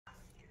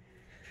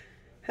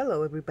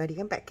Hello everybody,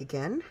 I'm back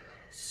again.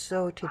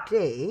 So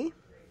today,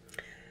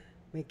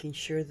 making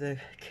sure the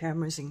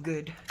camera's in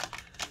good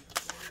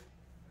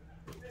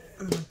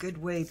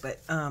way, but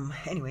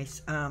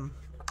anyways,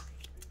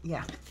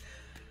 yeah,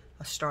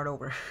 I'll start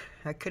over.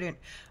 I couldn't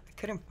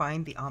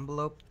find the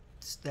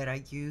envelopes that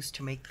I used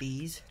to make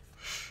these.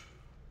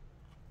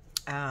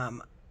 I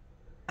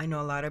know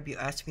a lot of you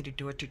asked me to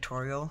do a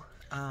tutorial,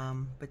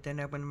 but then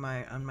I went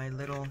on my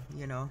little,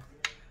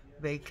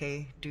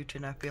 vacay due to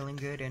not feeling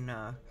good, and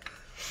I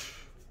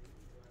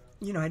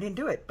didn't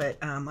do it, but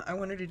I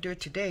wanted to do it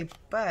today.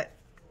 But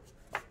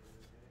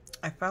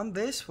I found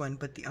this one,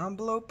 but the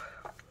envelope,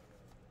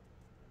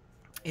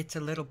 it's a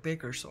little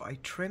bigger, so I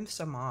trimmed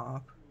some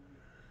off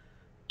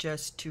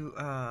just to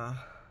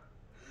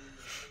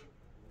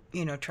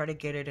try to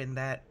get it in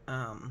that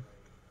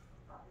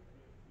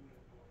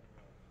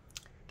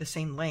the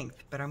same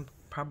length. But I'm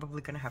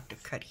probably gonna have to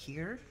cut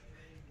here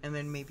and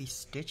then maybe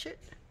stitch it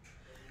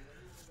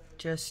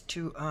just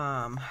to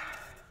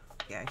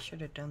yeah, I should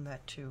have done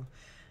that too.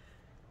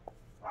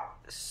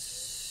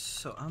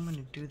 So I'm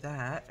gonna do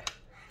that.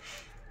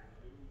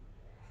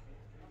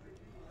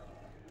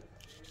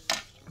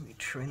 Let me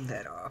trim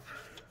that off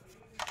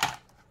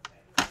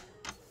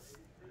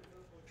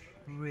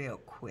real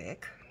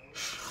quick.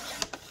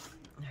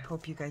 I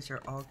hope you guys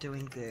are all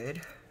doing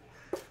good.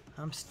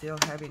 I'm still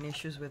having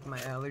issues with my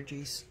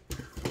allergies.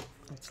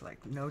 It's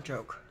like no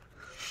joke.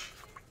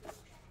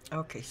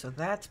 Okay, so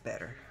that's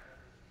better.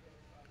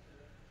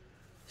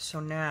 So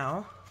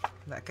now,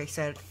 like I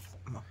said,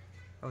 well,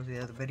 that was the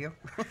other video.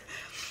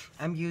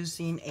 I'm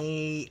using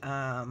a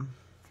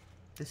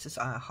this is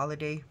a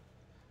holiday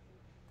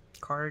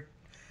card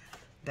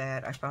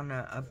that I found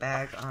a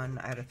bag on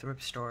at a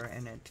thrift store,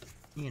 and it,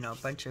 a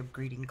bunch of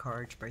greeting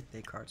cards,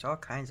 birthday cards, all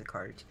kinds of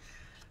cards.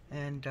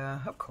 And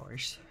of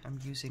course, I'm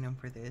using them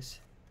for this.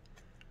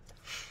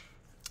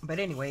 But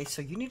anyway,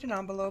 so you need an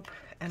envelope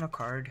and a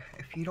card.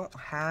 If you don't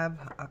have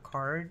a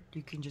card,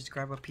 you can just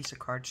grab a piece of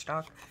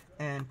cardstock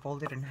and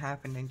fold it in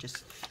half and then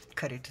just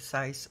cut it to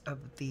size of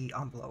the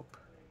envelope.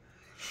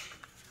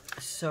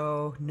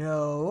 So,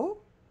 no,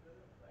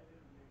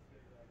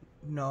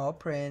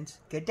 Prince,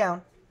 get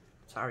down.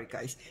 Sorry,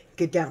 guys,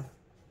 get down.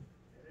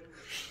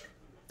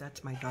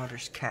 That's my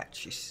daughter's cat.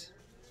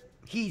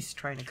 He's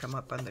trying to come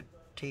up on the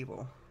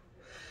table.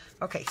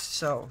 Okay,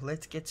 so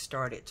let's get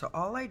started. So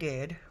all I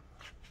did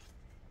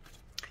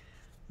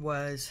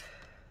was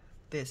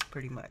this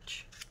pretty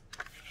much.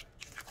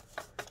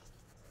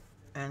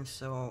 And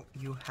so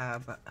you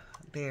have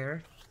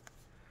there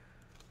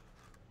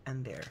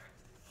and there.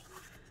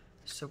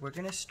 So we're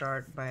gonna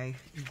start by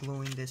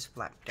gluing this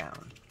flap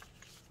down.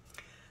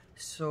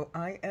 So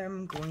I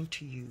am going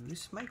to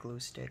use my glue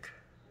stick.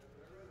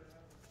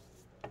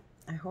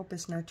 I hope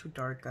it's not too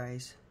dark,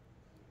 guys.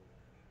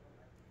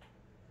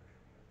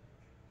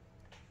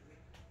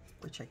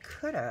 Which I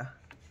could have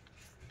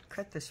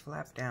cut this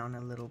flap down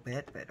a little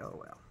bit, but oh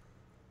well.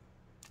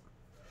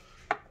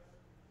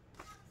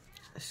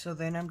 So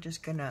then I'm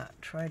just gonna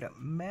try to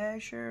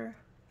measure,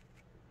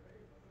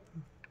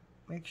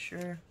 make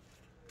sure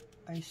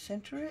I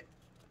center it.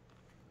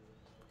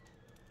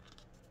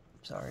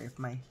 Sorry if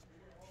my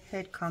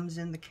head comes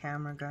in the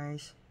camera,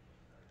 guys.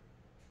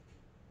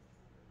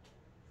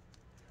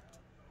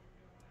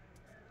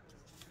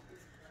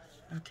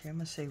 Okay, I'm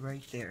gonna say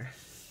right there.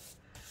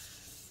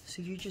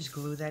 So you just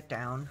glue that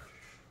down.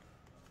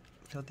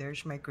 So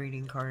there's my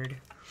greeting card.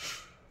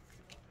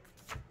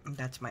 And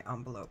that's my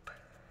envelope.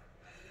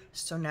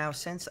 So now,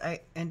 since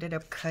I ended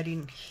up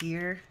cutting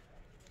here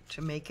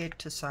to make it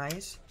to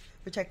size,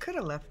 which I could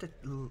have left it,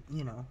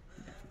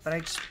 but I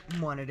just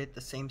wanted it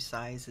the same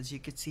size. As you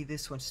can see,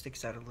 this one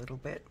sticks out a little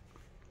bit,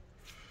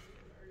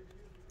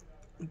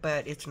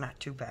 but it's not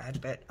too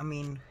bad. But I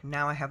mean,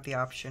 now I have the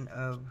option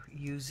of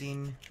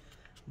using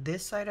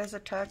this side as a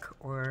tuck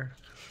or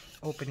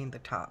opening the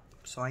top.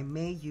 So I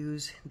may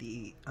use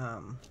the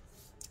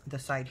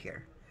side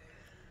here.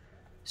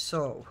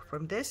 So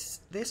from this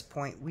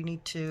point, we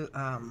need to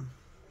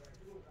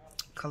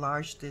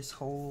collage this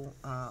whole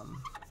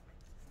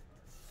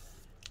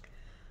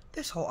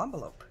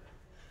envelope.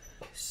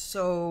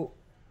 So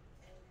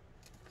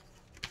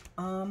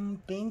I'm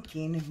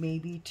thinking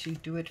maybe to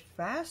do it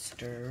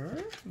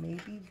faster,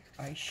 maybe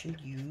I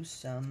should use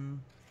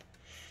some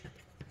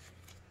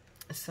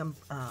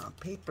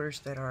papers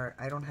that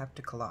I don't have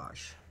to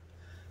collage.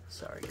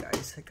 Sorry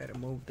guys, I gotta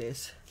move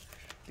this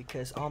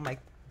because all my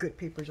good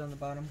papers on the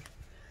bottom.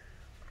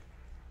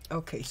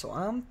 Okay, so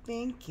I'm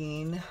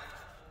thinking,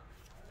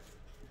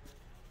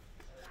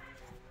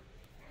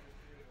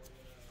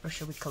 or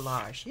should we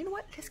collage? You know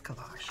what, let's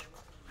collage.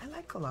 I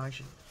like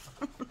collaging.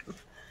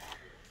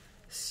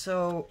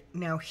 So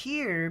now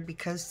here,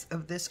 because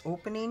of this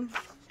opening,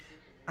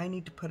 I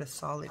need to put a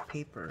solid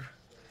paper.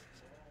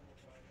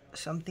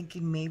 So I'm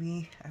thinking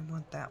maybe I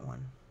want that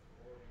one.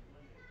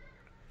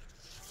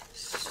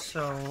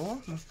 So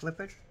I'm gonna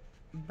flip it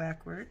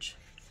backwards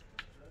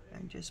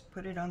and just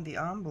put it on the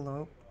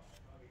envelope.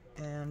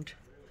 And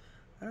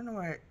I don't know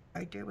what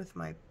I did with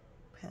my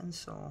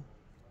pencil.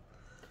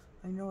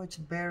 I know it's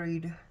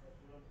buried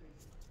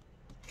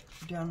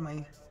down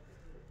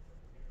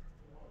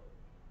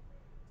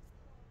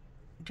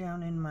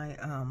in my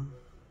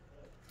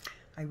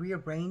I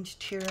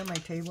rearranged here on my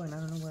table and I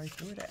don't know where I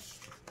threw it at.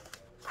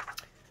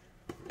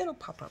 It'll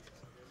pop up.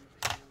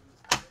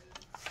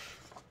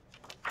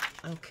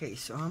 Okay,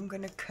 so I'm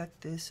gonna cut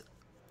this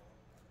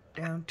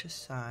down to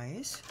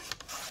size.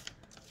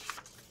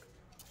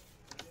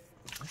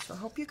 So I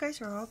hope you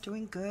guys are all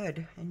doing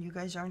good and you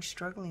guys aren't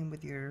struggling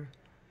with your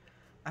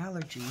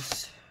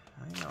allergies.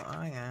 I know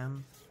I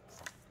am.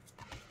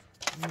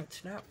 And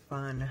it's not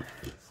fun.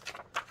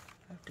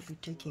 I have to be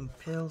taking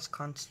pills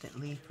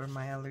constantly for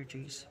my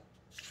allergies.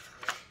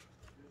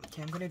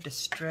 Okay, I'm going to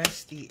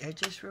distress the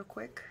edges real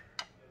quick.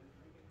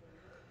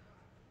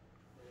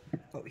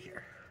 Over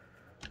here.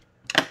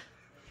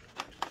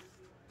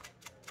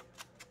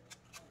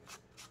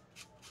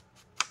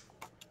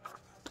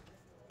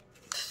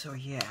 So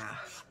yeah,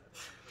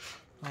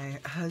 my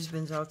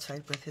husband's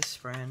outside with his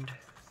friend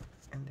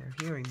and they're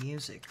hearing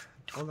music.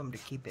 I told him to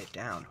keep it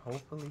down.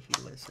 Hopefully he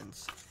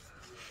listens.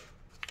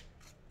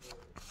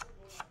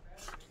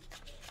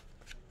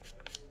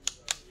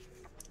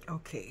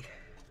 Okay.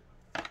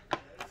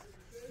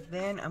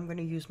 Then I'm going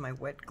to use my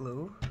wet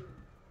glue.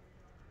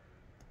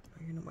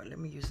 You know what? Let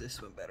me use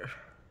this one better.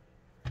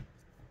 I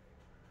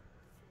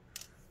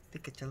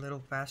think it's a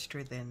little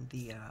faster than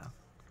the,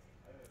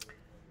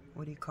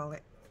 what do you call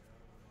it?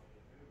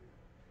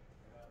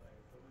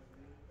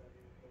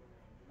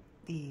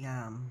 The,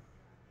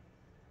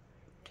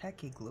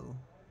 tacky glue.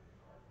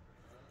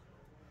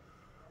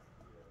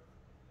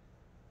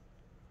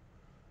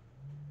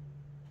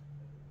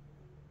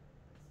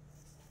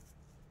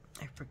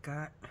 I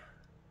forgot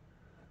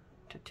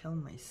to tell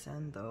my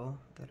son, though,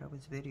 that I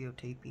was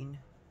videotaping.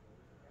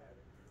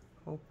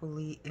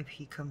 Hopefully, if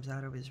he comes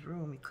out of his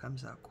room, he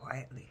comes out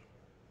quietly.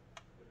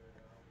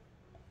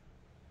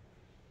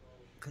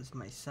 Because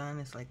my son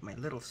is like my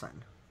little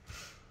son.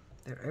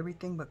 They're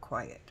everything but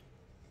quiet.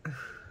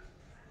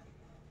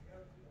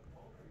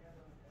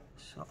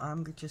 So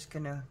I'm just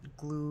gonna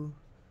glue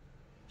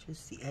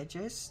just the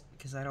edges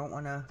because I don't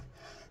want to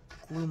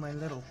glue my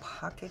little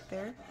pocket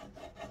there.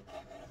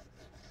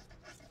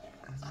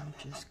 And I'm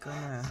just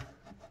gonna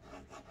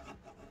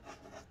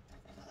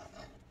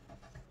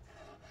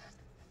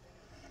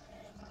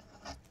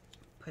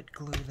put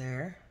glue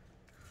there.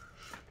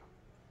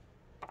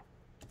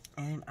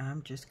 And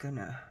I'm just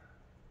gonna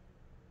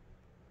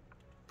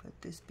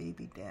put this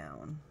baby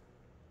down.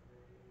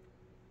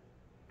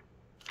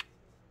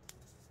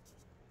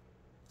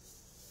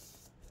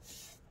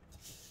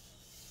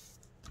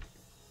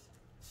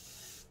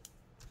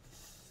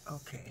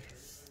 Okay.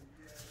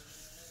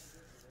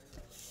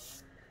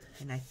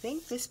 And I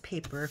think this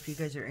paper, if you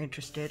guys are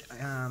interested,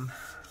 I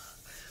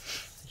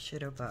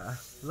should have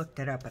looked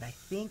it up, but I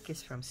think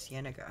it's from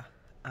Cienega.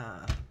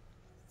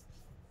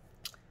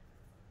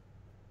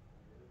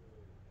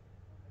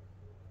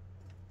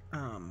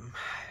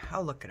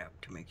 I'll look it up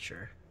to make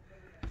sure.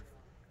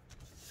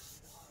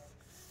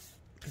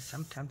 Because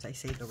sometimes I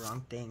say the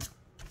wrong thing.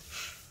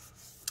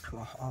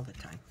 Well, all the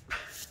time.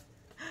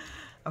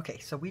 Okay,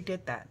 so we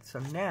did that. So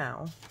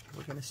now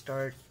we're going to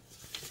start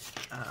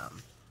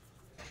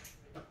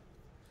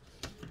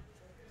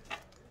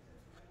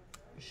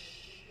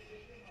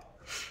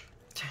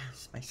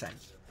it's my son.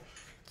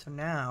 So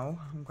now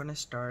I'm going to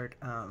start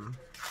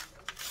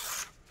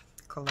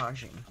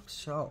collaging.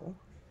 So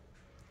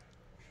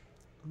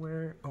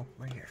where, oh,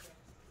 right here.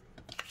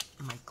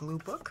 My glue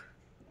book.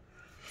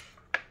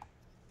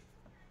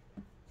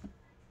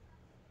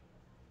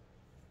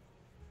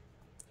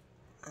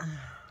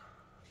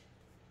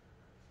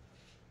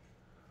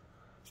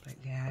 But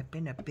yeah, I've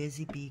been a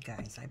busy bee,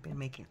 guys. I've been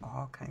making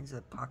all kinds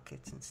of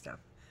pockets and stuff.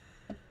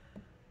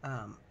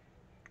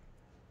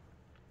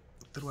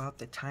 Throughout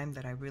the time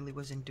that I really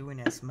wasn't doing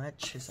as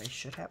much as I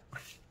should have.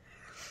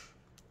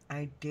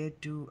 I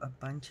did do a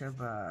bunch of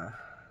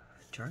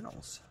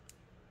journals.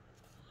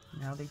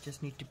 Now they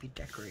just need to be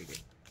decorated.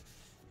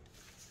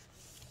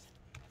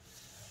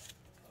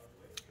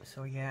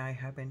 So yeah, I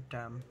haven't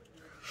well,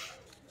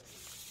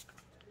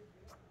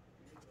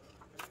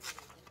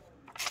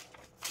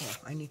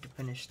 I need to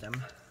finish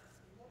them.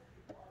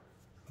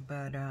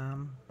 But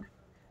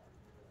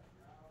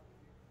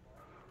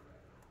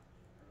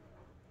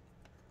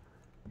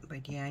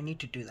yeah, I need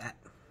to do that.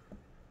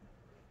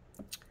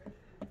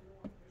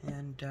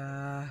 And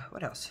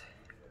what else?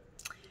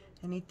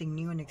 Anything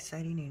new and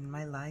exciting in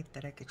my life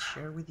that I could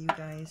share with you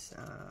guys?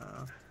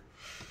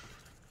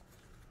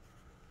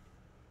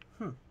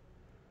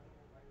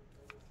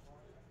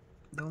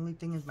 The only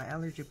thing is my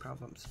allergy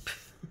problems.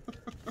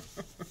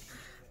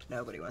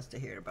 Nobody wants to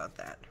hear about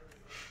that.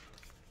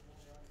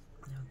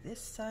 Now this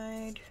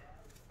side,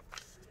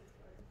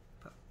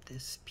 put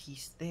this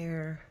piece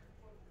there.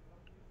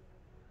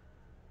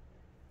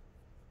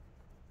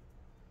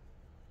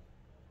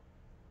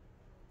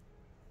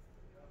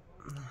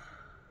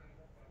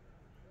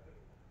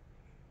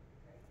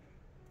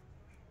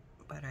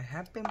 But I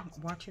have been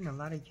watching a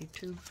lot of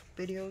YouTube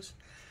videos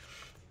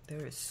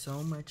There is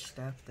so much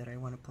stuff that I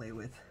want to play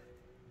with.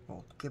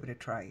 Well, give it a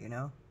try, you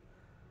know?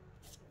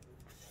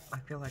 I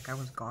feel like I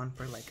was gone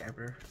for like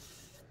ever.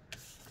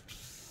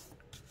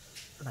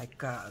 Like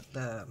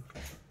the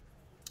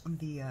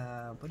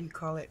what do you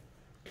call it?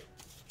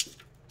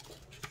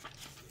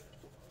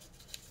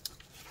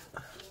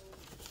 Let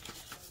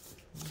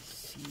me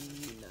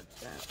see, not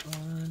that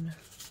one.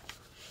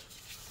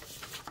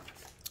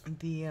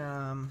 The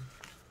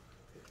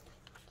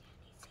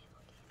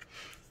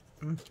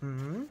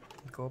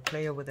go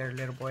play over there,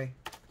 little boy.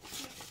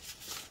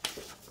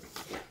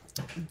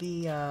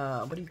 The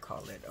what do you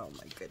call it? Oh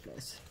my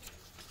goodness.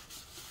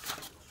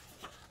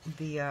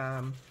 The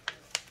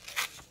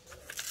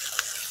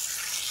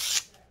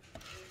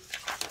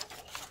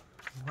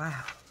wow,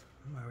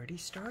 I'm already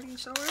starting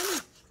so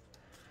early.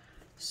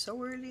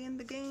 So early in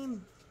the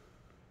game.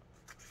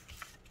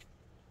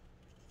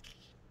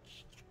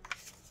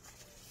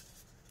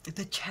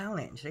 The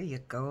challenge, there you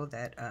go,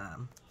 that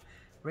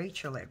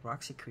Rachel at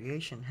Roxy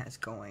Creation has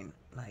going.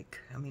 Like,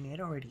 I mean, it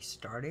already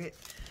started,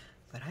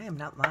 but I am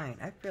not lying.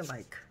 I feel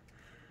like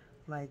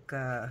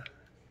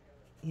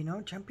you know,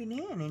 jumping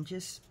in and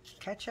just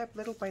catch up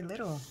little by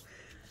little.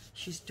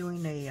 She's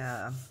doing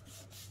well,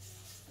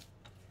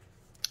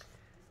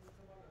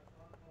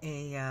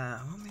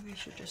 maybe I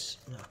should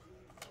just, no,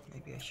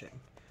 maybe I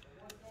shouldn't.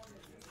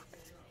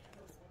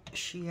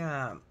 She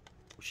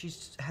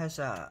has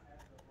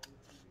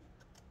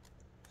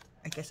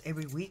I guess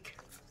every week,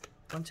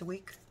 once a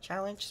week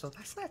challenge, so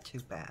that's not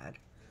too bad.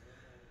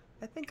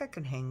 I think I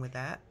can hang with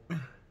that.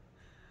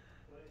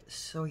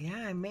 So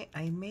yeah, I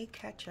may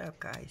catch up,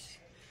 guys.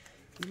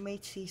 You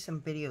may see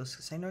some videos,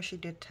 because I know she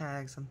did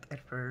tags at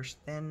first.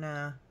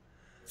 Then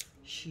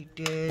she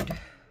did,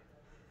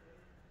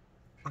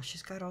 oh,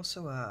 she's got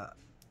also a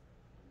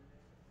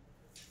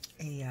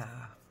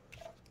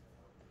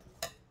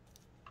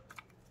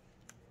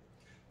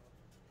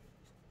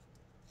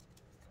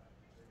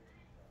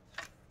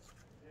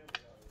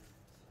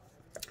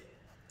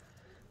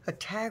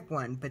tag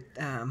one, but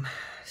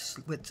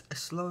with a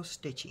slow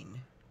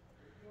stitching.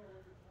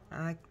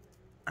 I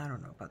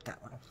don't know about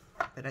that one,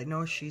 but I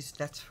know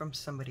that's from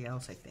somebody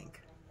else, I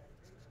think.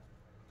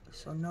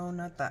 So no,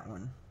 not that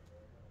one.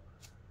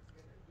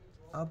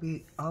 I'll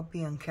be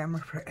on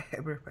camera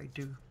forever if I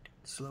do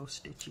slow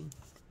stitching.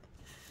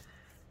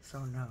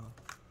 So no.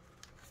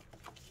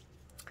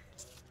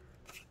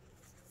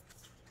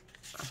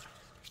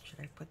 Should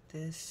I put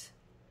this?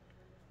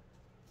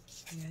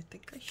 Yeah, I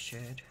think I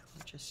should.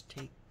 I'll just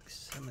take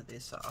some of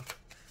this off.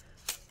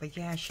 But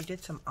yeah, she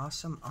did some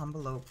awesome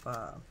envelope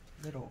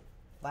little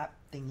flap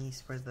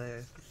thingies for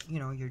the, you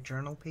know, your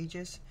journal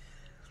pages.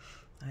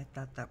 I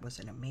thought that was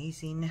an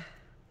amazing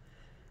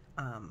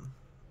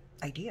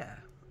idea.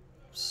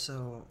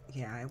 So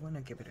yeah, I want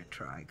to give it a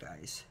try,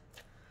 guys.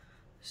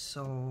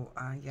 So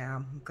yeah,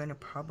 I'm gonna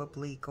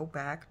probably go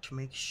back to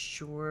make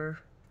sure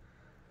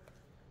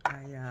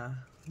I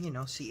you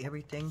know, see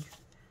everything.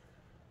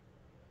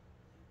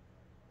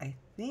 I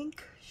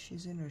think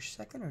she's in her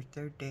second or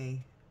third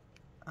day.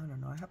 I don't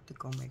know, I have to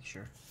go make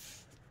sure.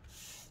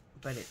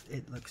 But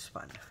it looks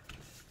fun.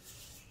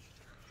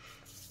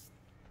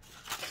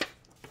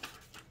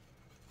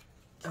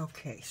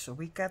 Okay, so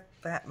we got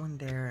that one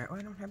there. Oh,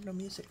 I don't have no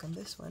music on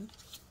this one.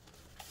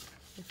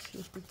 Let's see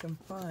if we can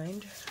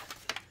find.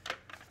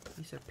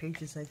 These are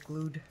pages I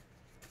glued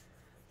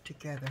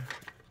together.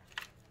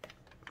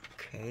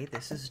 Okay,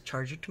 this is a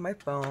charger to my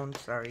phone.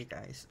 Sorry,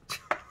 guys.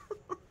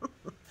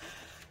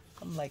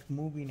 I'm like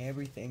moving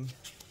everything.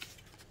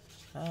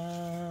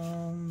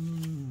 Uh-oh,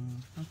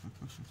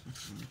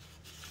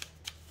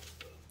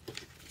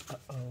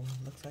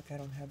 looks like I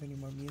don't have any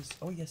more music.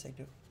 Oh, yes, I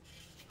do.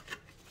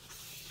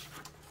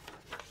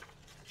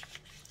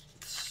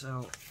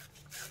 So,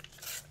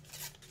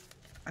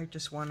 I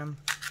just want them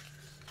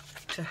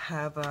to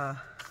have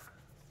a,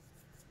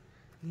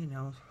 you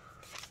know,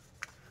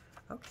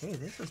 okay,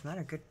 this is not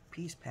a good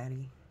piece,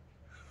 Patty.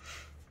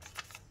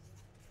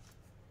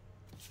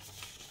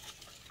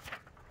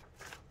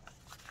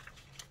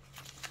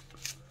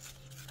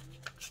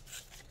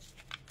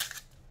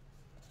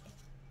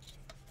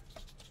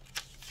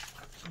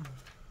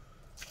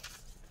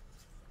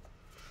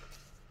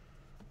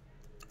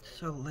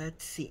 So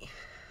let's see.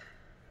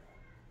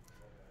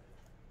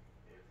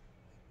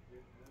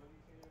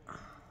 I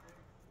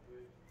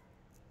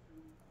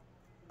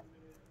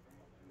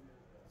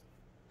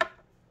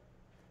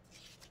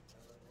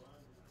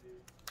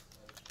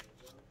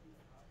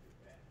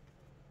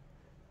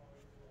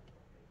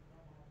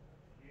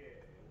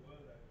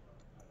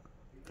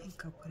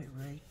think I'll put it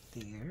right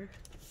there.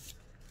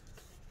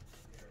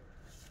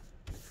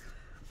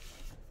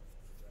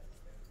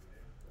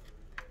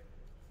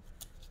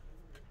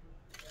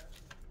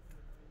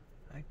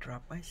 I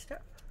dropped my stuff.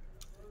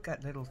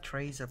 Got little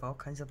trays of all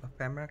kinds of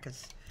ephemera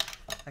because,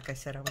 like I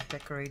said, I was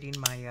decorating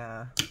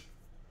my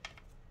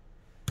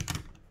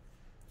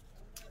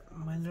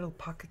my little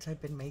pockets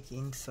I've been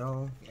making.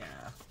 So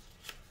yeah,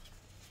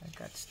 I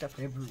got stuff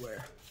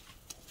everywhere.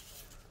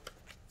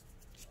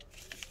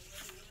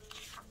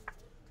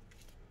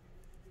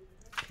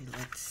 Okay,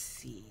 let's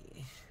see.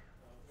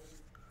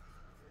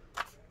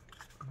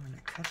 I'm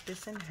gonna cut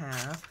this in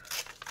half.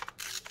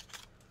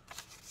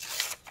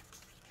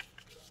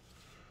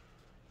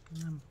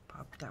 And I'm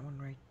pop that one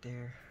right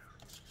there.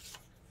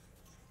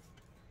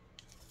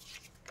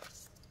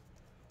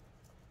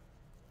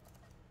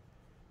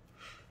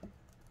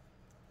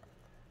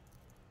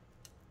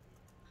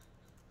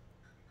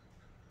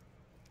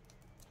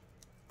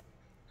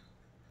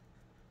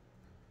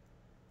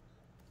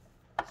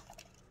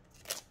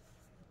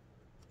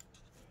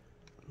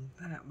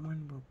 That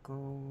one will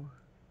go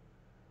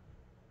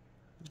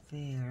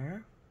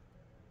there.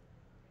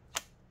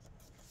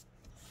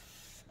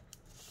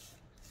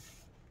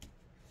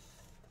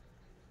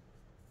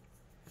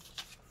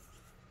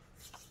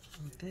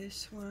 And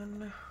this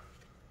one.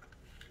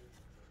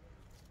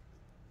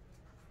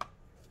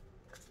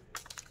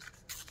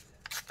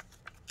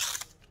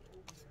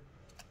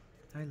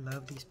 I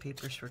love these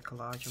papers for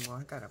collage. Well,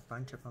 I got a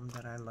bunch of them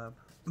that I love.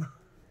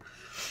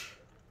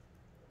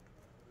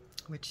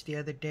 Which the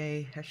other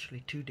day,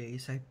 actually 2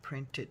 days, I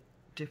printed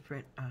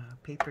different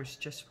papers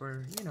just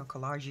for, you know,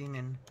 collaging,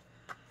 and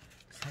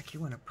it's like you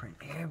want to print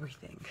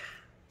everything.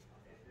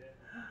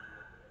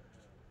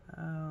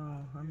 Oh,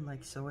 I'm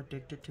like so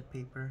addicted to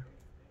paper.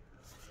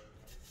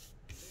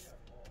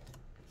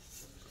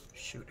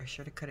 Shoot, I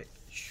should have cut it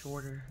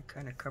shorter. I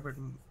kind of covered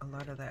a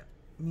lot of that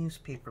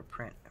newspaper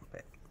print,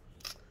 but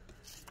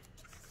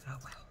oh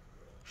well.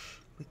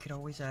 We could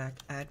always add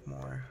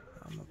more.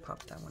 I'm gonna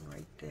pop that one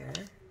right there.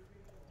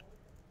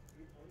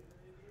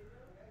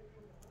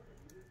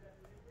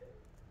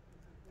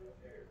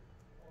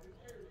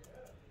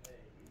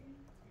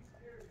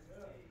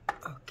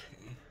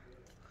 Okay.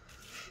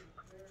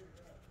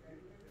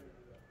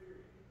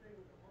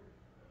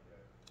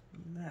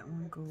 That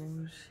one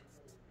goes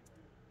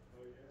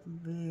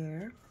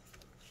there.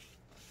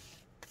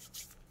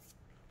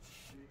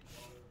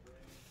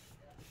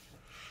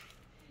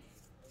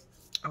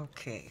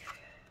 Okay.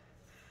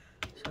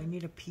 So I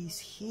need a piece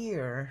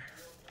here.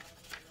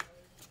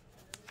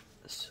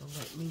 So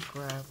let me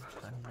grab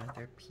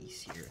another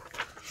piece here.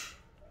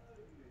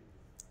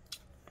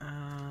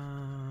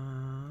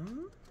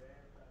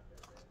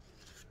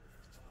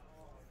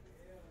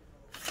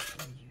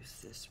 Let me use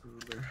this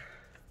ruler.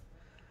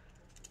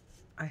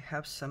 I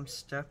have some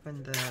stuff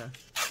in the...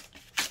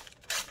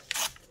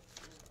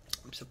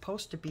 I'm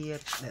supposed to be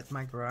at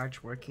my garage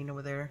working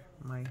over there,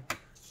 my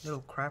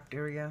little craft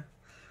area.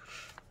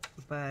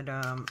 But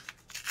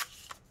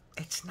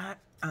it's not...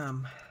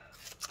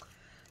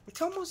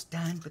 it's almost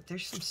done, but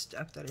there's some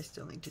stuff that I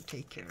still need to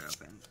take care of.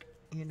 And,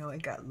 you know,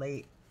 it got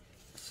late.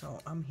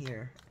 So I'm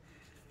here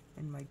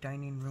in my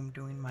dining room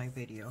doing my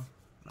video.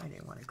 I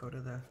didn't want to go to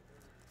the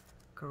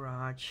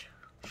garage.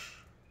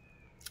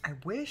 I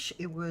wish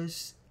it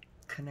was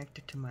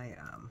connected to my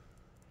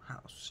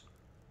house,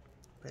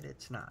 but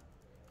it's not.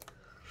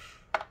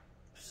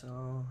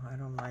 So I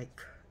don't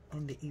like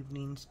in the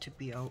evenings to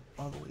be out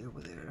all the way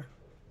over there.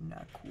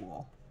 Not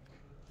cool.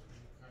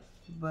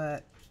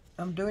 But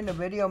I'm doing a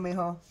video,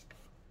 mijo.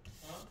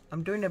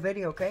 I'm doing a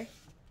video, okay?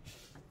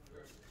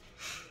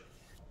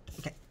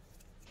 Okay.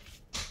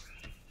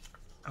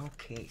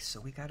 Okay, so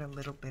we got a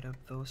little bit of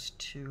those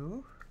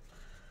two.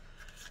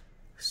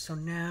 So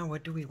now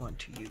what do we want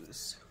to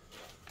use?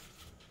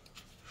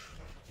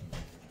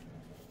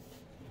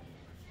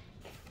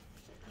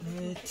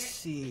 Let's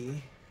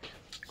see.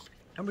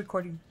 I'm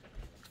recording.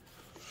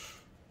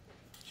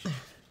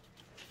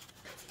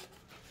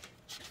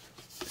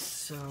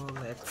 So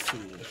let's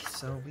see.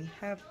 So we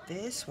have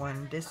this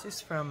one. This is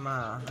from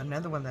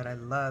another one that I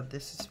love.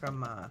 This is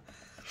from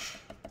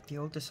the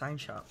old design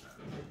shop.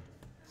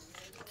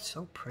 It's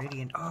so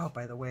pretty. And oh,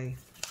 by the way,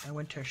 I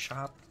went to a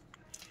shop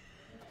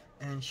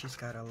and she's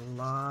got a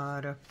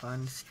lot of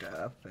fun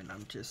stuff. And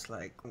I'm just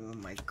like, oh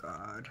my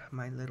God,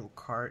 my little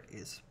cart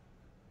is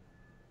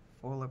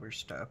full of her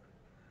stuff.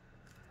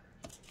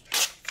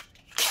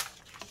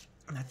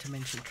 Not to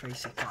mention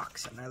Tracy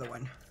Fox, another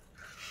one.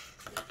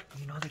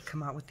 You know, they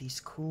come out with these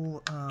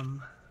cool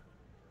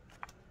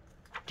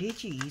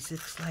digis.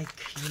 It's like,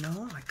 you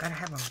know, I gotta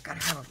have them, I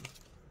gotta have them.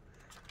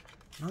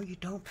 No, you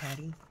don't,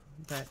 Patty.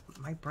 But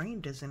my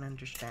brain doesn't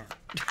understand.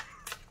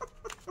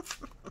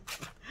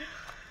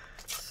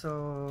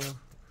 So,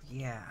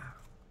 yeah.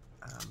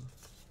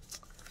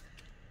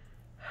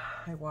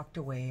 I walked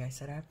away. I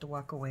said I have to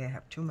walk away. I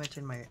have too much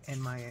in my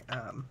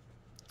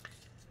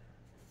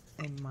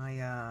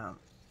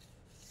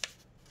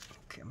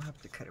okay, I'm gonna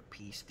have to cut a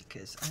piece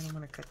because I don't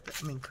want to cut the,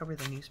 cover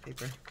the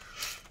newspaper.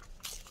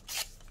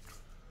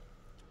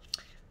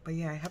 But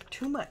yeah, I have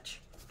too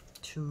much.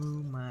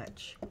 Too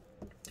much.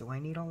 Do I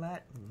need all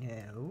that?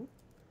 No.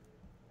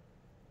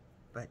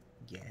 But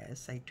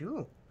yes, I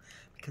do.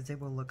 Because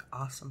it will look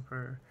awesome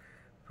for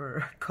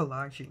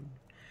collaging.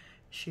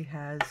 She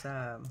has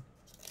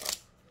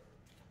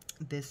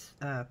this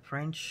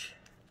French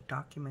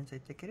documents, I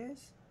think it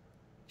is.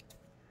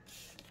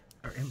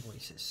 Or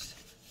invoices.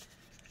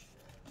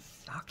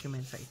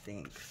 Documents, I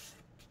think.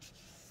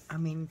 I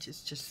mean,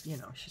 just you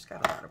know, she's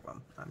got a lot of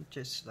them. I'm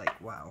just like,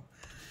 wow.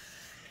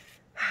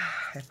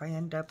 if I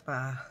end up,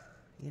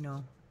 you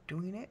know,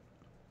 doing it,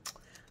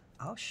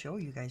 I'll show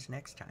you guys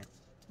next time.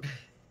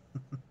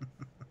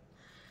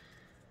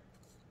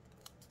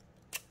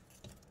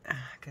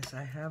 Because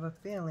I have a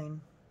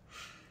feeling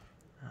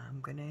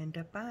I'm going to end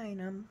up buying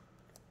them.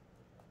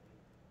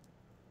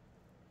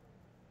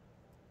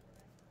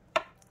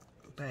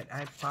 But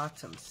I bought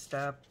some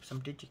stuff,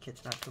 some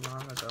DigiKits not too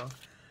long ago.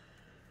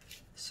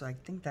 So I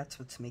think that's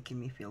what's making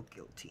me feel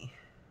guilty.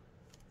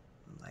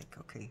 I'm like,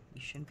 okay,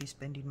 you shouldn't be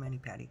spending money,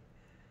 Patty.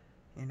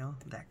 You know,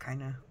 that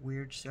kind of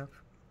weird stuff.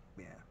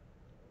 Yeah.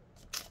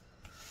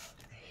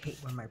 I hate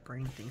when my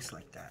brain thinks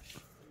like that.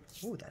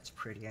 Ooh, that's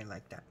pretty. I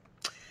like that.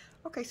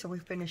 Okay, so we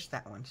finished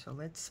that one. So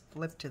let's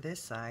flip to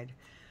this side.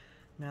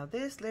 Now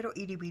this little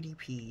itty bitty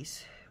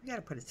piece, we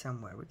gotta put it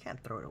somewhere. We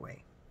can't throw it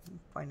away.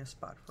 Find a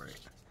spot for it.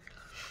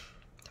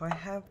 So I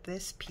have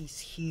this piece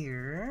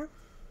here.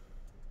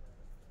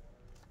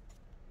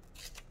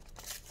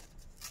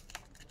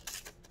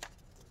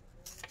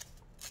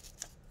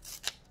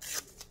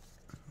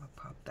 I'll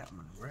pop that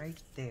one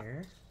right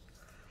there.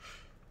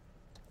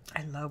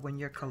 I love when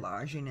you're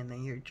collaging and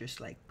then you're just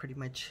like pretty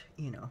much,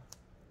 you know,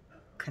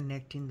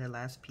 connecting the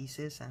last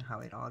pieces and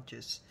how it all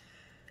just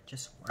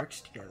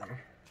works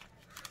together.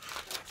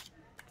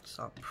 It's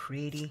all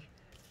pretty.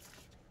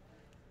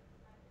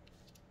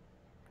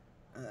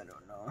 I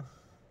don't know.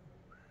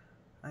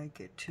 I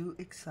get too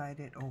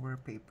excited over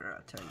paper,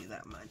 I'll tell you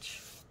that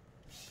much.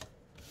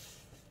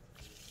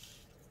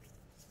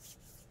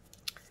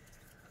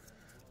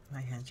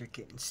 My hands are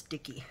getting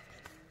sticky.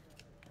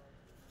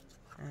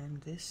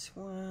 And this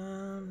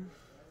one,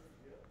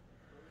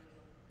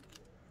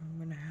 I'm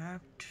gonna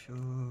have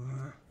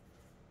to,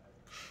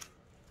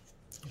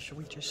 should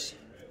we just,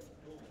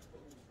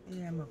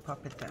 yeah, I'm gonna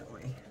pop it that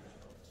way.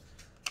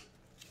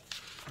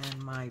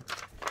 And my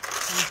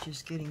page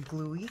is getting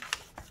gluey.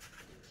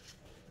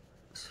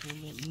 So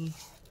let me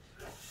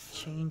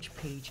change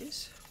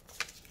pages.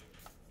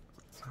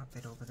 Pop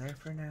it over there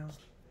for now.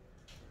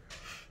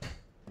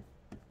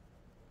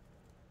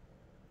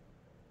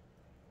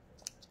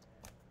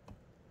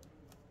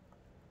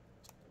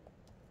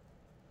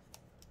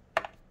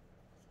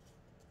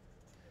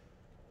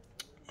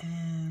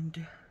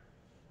 And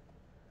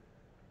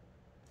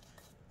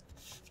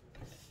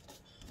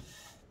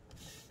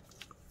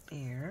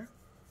there.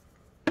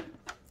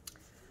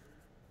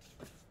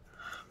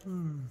 Oh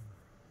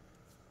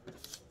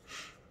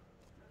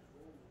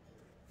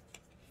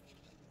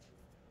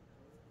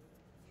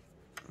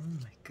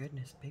my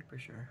goodness,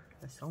 papers are,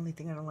 that's the only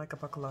thing I don't like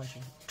about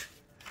collaging.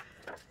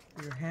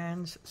 Your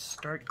hands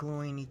start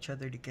gluing each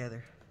other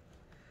together.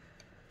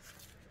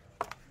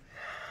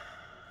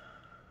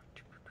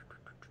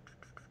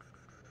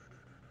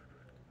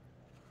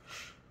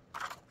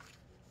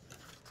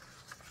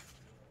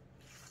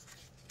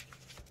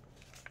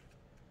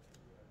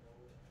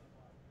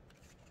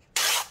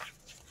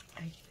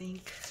 I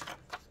think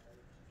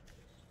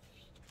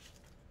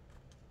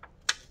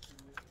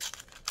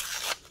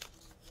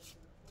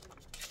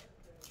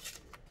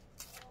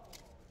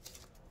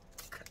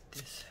cut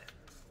this.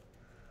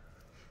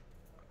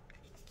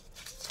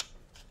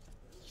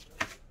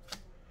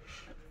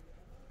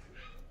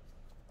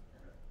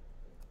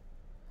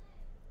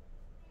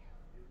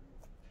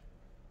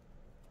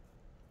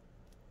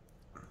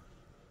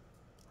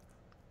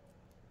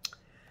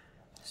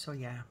 So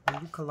yeah,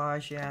 when you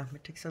collage, yeah,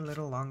 it takes a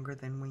little longer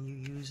than when you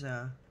use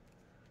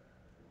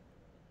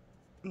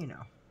you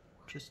know,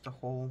 just a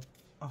whole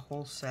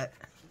set.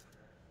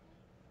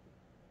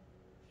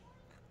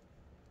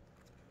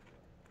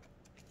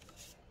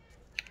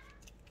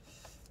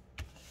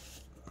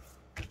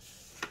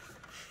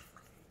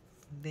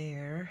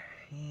 There,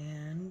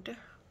 and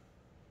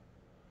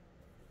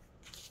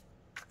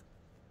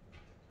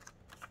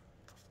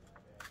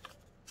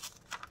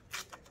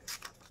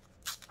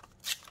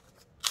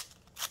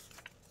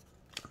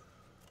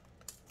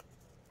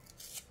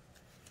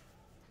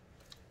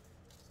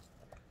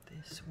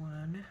this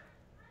one.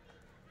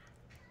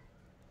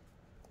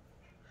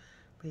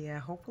 But yeah,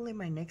 hopefully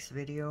my next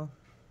video,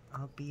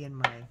 I'll be in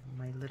my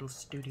little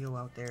studio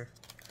out there,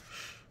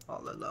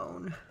 all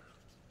alone.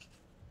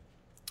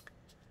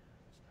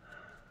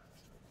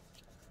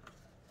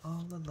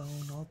 All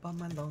alone, all by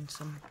my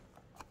lonesome.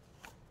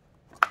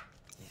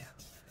 Yeah.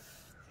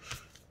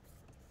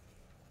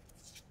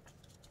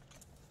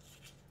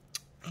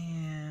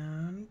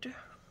 And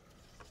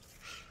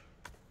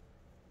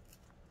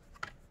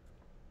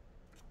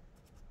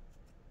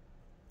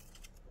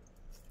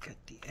cut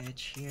the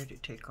edge here to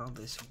take all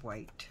this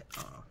white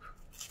off.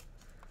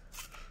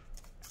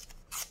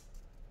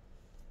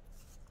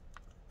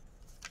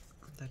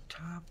 The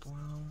top,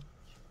 well,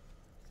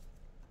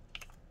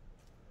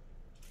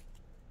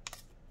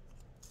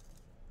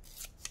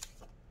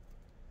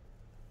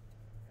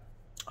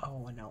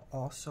 oh, and now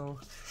also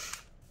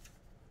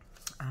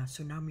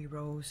Tsunami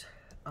Rose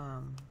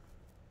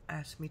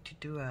asked me to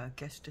do a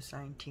guest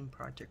design team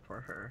project for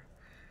her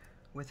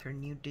with her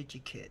new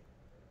DigiKit.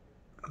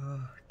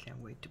 Oh, can't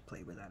wait to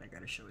play with that. I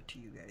gotta show it to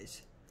you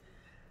guys.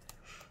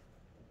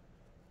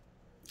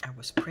 I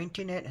was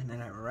printing it and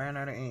then I ran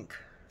out of ink.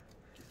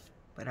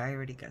 But I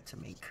already got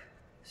some ink.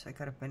 So I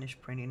gotta finish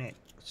printing it.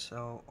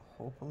 So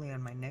hopefully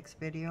on my next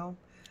video,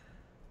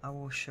 I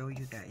will show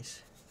you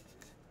guys.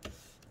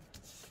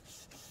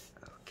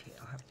 Okay,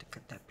 I'll have to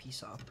cut that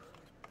piece off.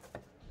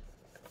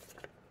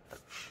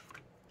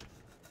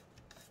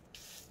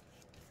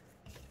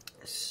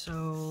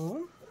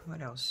 So,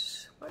 what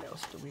else? What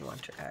else do we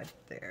want to add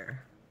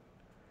there?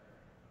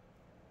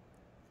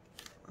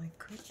 I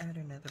could add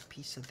another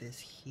piece of this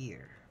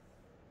here.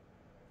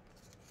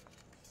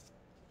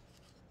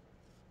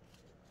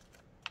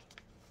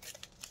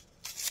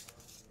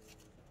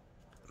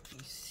 Let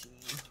me see.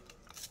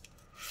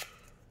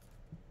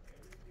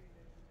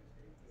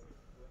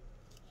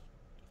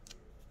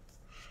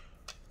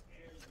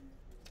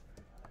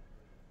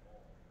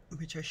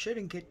 Which I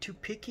shouldn't get too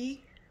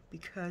picky,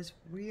 because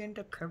we end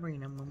up covering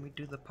them when we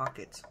do the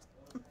pockets.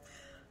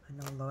 I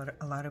know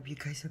a lot of you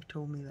guys have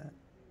told me that.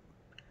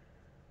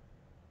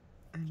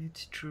 And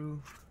it's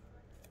true.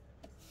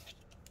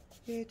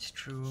 It's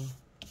true.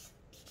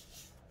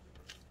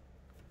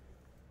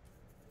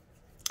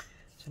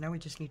 So now we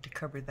just need to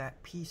cover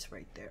that piece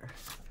right there.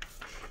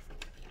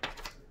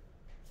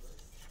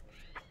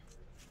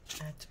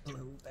 That's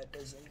blue. That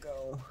doesn't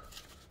go.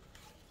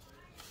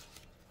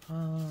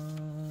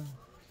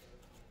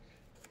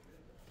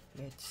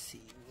 Let's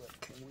see,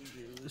 what can we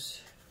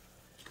use?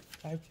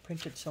 I've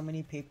printed so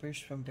many papers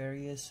from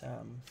various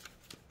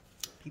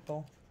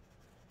people.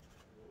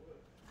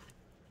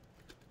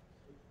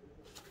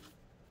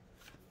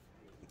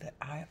 That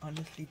I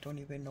honestly don't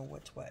even know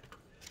what's what.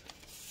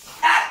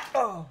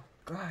 Oh,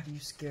 God, you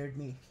scared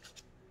me.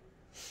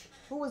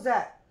 Who was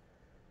that?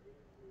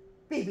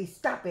 Baby,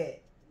 stop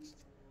it. You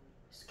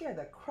scared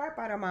the crap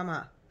out of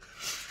Mama.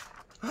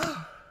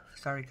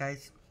 Sorry,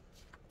 guys.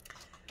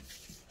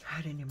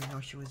 I didn't even know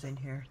she was in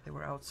here. They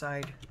were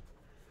outside.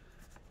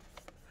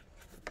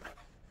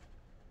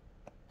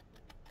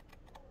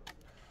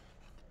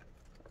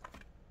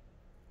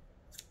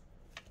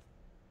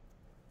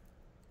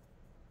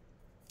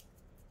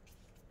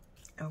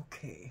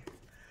 Okay.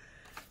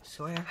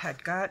 So I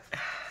had got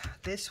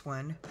this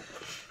one.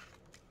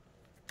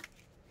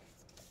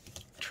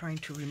 Trying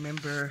to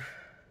remember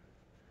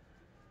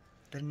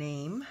the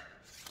name.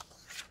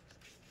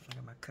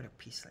 I'm gonna cut a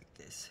piece like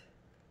this.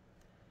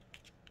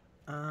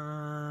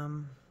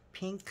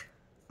 Pink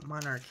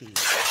Monarchy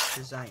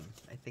design,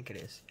 I think it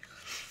is.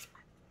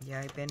 Yeah,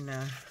 I've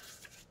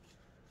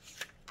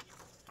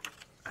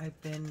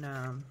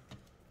been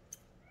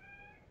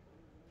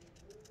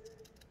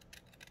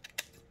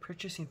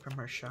purchasing from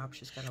her shop.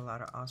 She's got a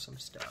lot of awesome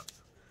stuff.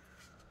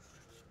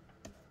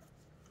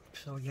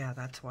 So yeah,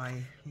 that's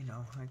why, you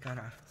know, I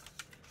gotta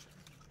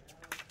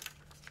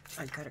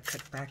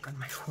cut back on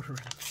my ordering.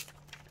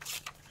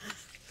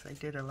 So I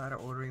did a lot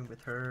of ordering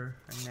with her,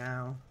 and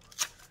now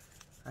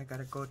I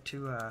gotta go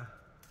to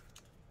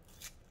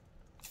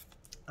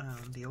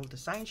the old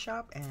design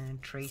shop.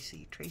 And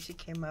Tracy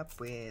came up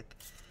with,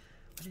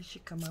 what did she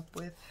come up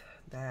with?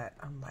 That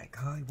I'm like,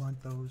 oh, I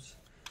want those.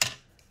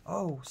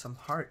 Oh, some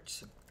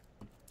hearts.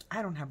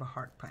 I don't have a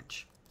heart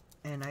punch,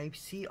 and I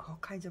see all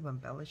kinds of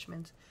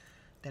embellishments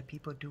that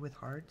people do with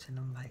hearts, and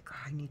I'm like,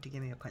 oh, I need to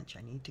give me a punch.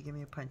 I need to give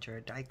me a punch or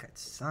a die cut,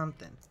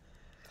 something.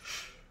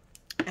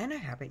 And I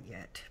haven't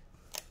yet,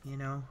 you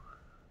know.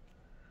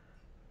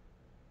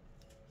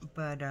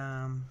 But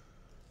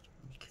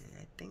okay,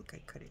 I think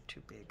I cut it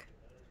too big.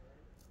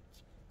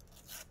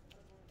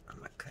 I'm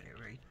gonna cut it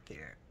right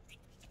there.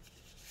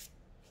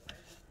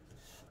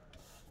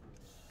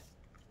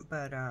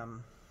 But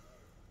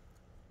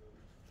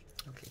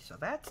okay, so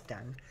that's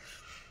done.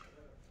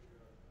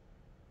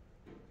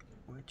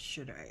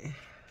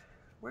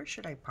 Where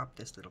should I pop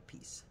this little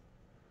piece?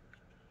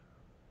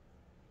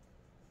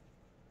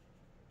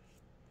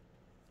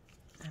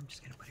 I'm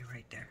just gonna put it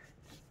right there.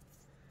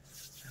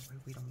 That way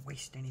we don't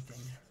waste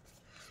anything.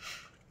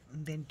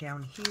 And then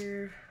down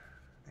here,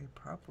 I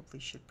probably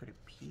should put a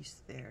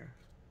piece there.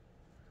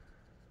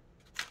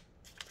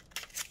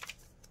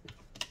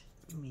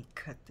 Let me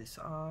cut this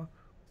off.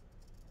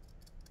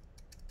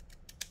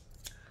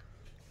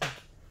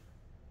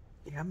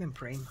 Yeah, I'm in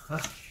frame.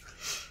 Ugh.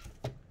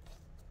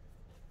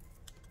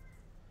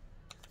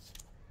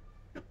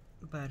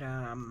 But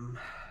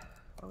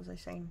what was I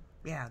saying?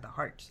 Yeah, the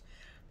hearts.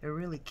 They're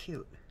really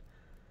cute.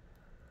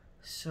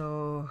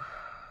 So,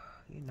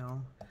 you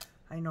know,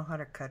 I know how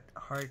to cut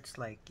hearts,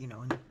 like, you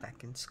know,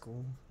 back in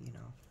school, you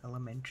know,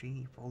 elementary,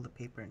 you fold the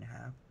paper in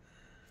half.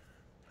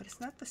 But it's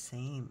not the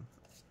same.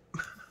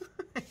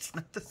 It's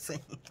not the same.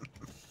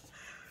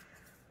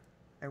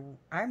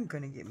 I'm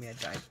gonna get me a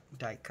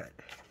die cut.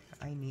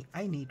 I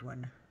need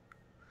one.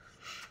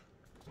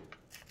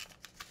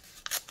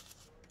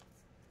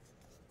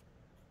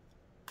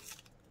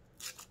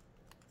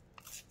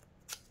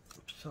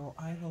 So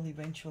I will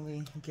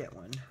eventually get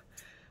one,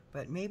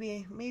 but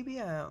maybe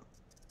a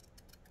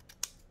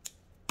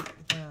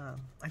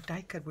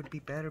die cut would be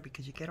better,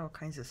 because you get all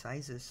kinds of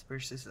sizes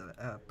versus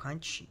a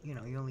punch. You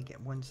know, you only get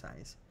one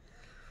size.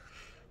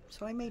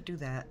 So I may do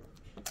that.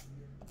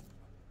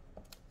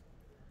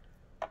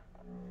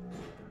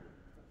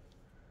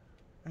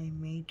 I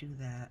may do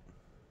that.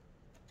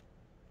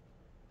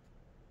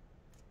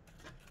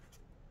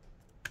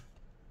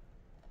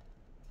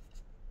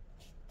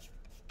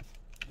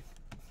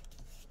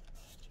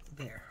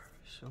 There.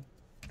 So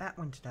that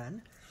one's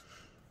done.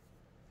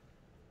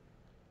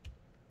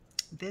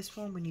 This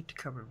one we need to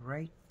cover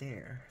right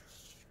there.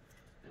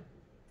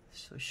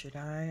 So should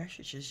I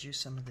should just use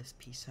some of this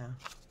piece, huh?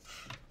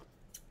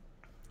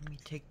 Let me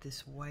take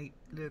this white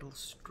little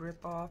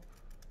strip off.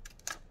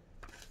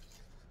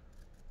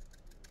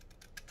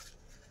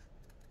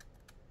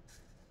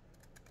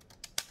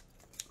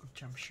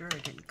 Which I'm sure I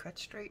didn't cut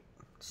straight.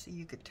 See,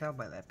 you could tell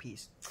by that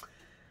piece.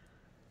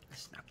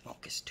 Let's not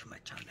focus too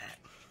much on that.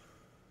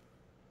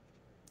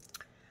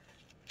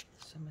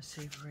 So I'm gonna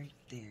save right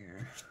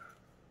there.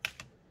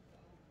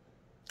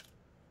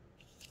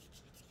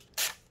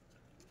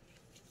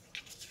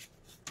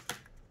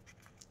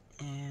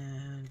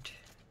 And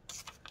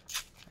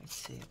I'd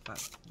say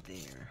about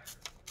there.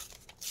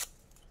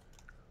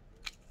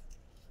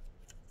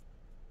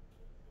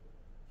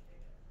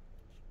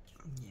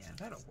 Yeah,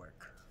 that'll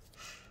work.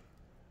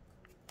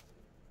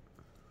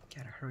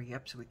 Gotta hurry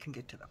up so we can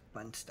get to the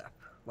fun stuff.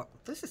 Well,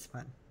 this is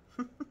fun.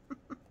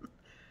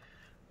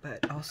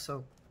 But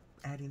also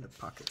adding the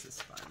pockets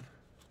is fun.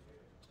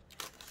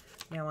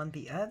 Now on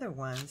the other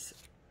ones,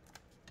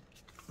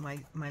 my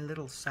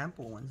little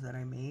sample ones that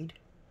I made,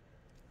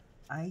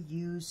 I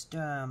used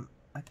a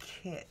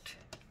kit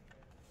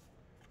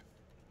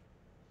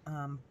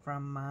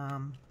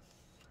from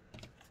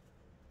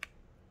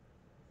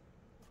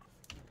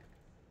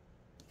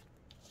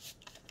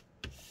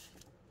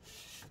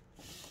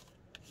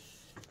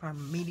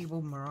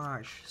Medieval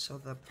Mirage. So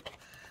the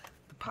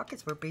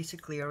pockets were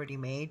basically already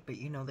made, but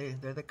you know,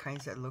 they're the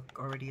kinds that look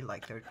already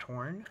like they're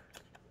torn.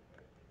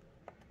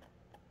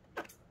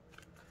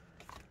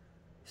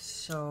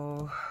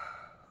 So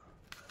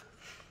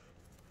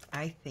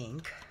I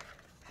think,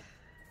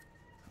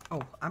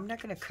 oh, I'm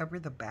not going to cover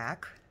the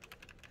back.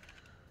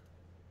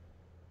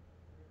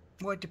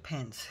 Well, it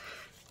depends.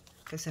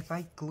 Because if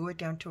I glue it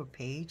down to a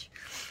page,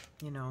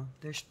 you know,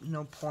 there's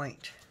no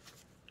point.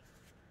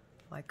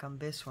 Like on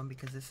this one,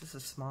 because this is a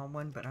small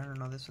one, but I don't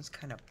know, this one's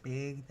kind of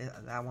big.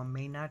 That one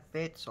may not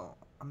fit, so,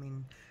 I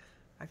mean,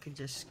 I could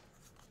just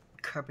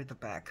cover the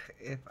back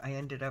if I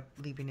ended up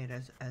leaving it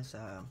as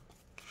a,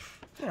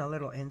 you know,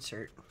 little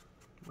insert.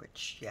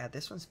 Which, yeah,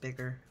 this one's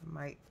bigger.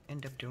 Might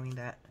end up doing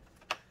that.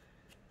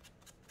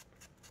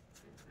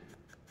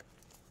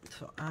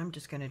 So I'm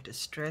just going to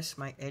distress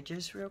my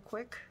edges real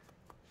quick.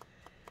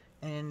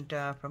 And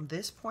from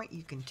this point,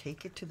 you can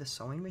take it to the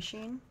sewing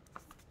machine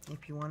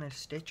if you want to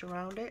stitch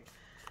around it.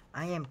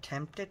 I am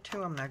tempted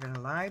to, I'm not going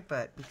to lie,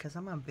 but because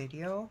I'm on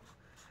video,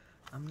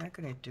 I'm not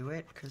going to do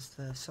it because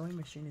the sewing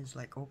machine is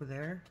like over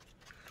there.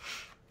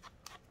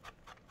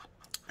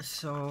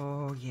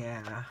 So,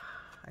 yeah,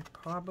 I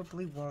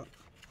probably won't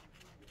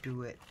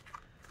do it.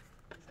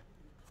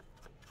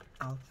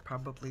 I'll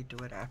probably do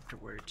it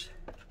afterwards.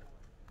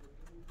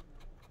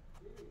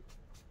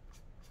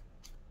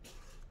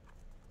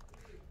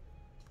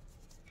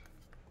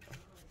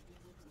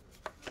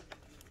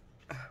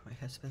 My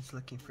husband's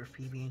looking for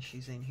Phoebe and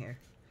she's in here.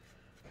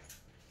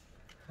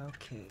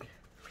 Okay.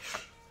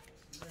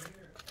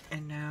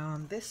 And now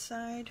on this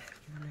side,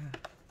 I'm gonna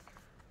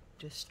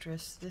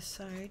distress this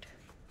side.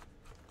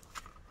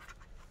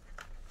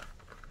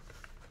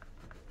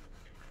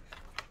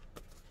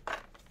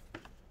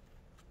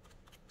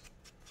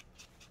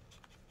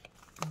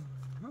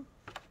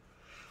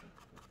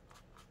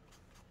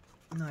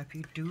 Now, if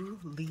you do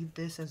leave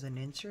this as an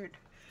insert,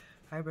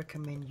 I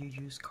recommend you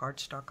use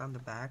cardstock on the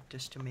back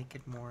just to make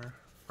it more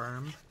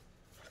firm.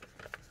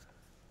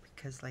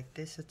 Because like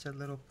this, it's a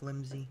little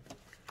flimsy.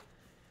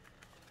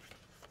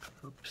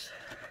 Oops,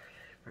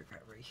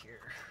 forgot right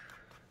here.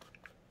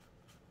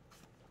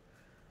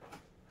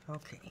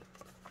 Okay.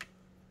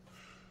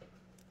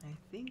 I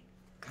think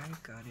I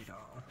got it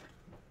all.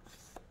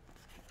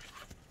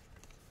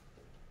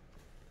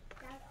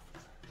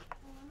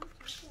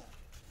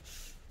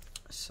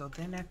 So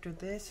then after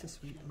this is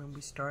when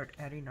we start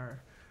adding our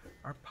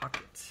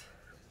pockets.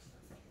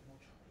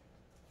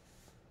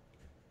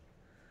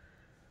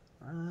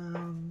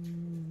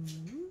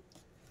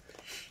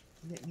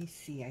 Let me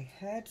see, I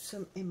had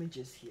some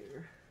images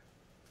here.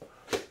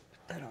 Put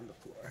that on the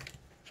floor.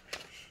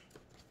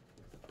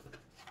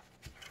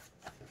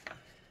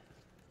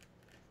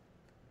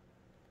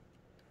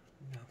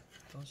 No,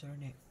 those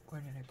aren't it.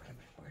 Where did I put them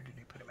at? Where did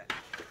I put them at?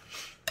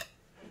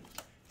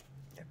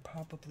 They're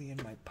probably in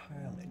my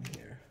pile in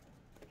here.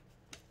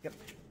 Yep.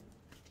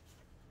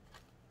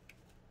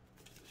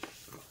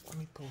 Let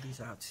me pull these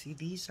out. See,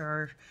 these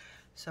are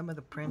some of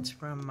the prints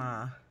from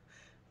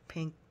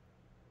Pink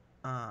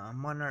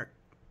Monarch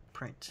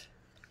print.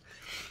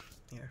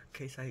 Here, in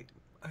case I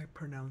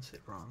pronounce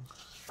it wrong.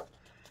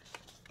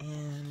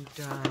 And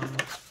oh,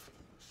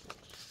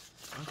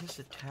 here's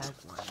the tag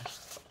one.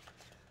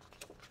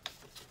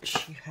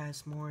 She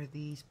has more of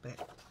these,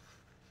 but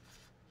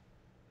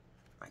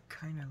I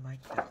kind of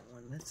like that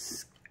one.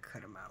 Let's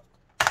cut them out.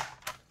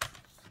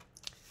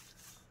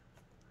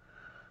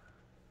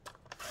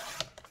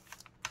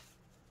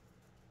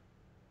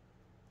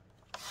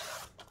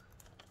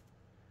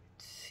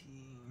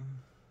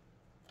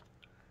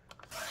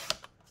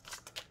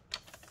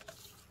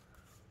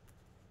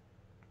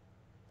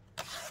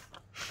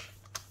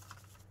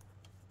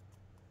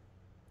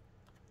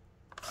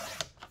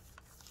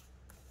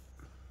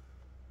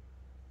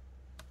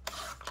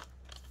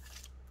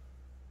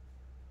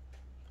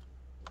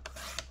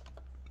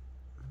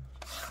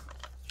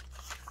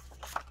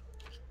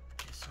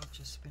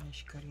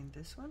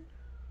 this one,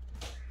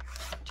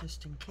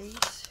 just in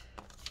case.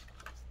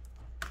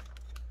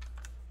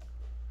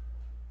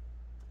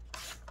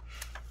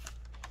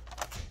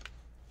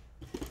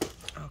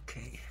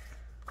 Okay.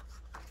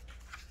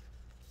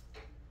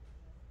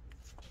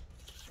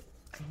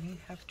 I may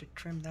have to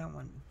trim that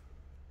one.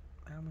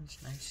 That one's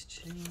nice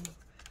too.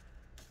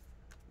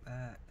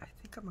 But I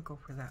think I'm gonna go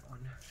for that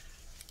one.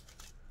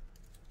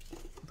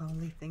 The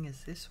only thing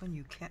is this one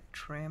you can't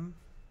trim,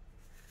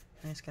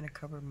 and it's gonna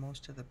cover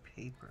most of the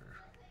paper.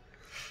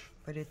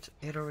 But it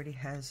already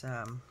has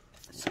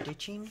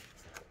stitching.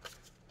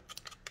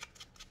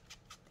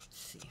 Let's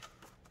see.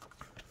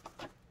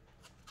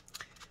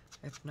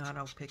 If not,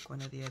 I'll pick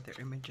one of the other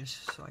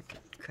images so I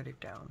can cut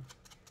it down.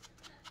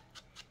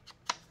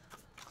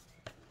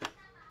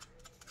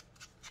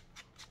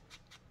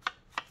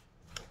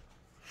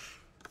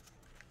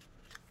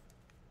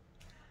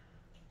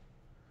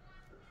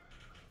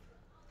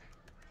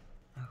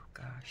 Oh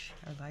gosh,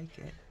 I like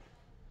it.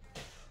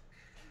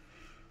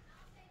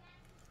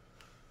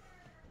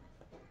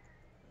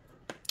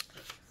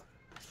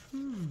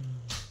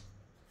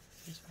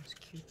 This one's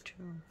cute too.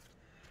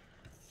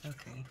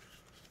 Okay.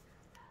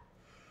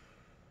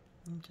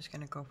 I'm just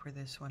gonna go for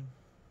this one.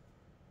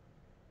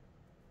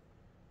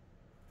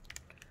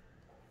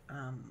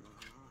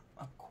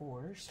 Of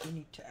course, we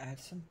need to add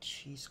some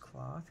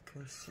cheesecloth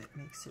because it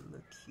makes it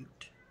look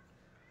cute.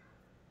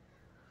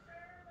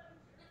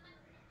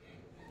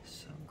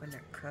 So I'm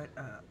gonna cut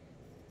a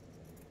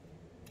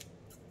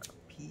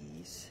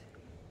piece.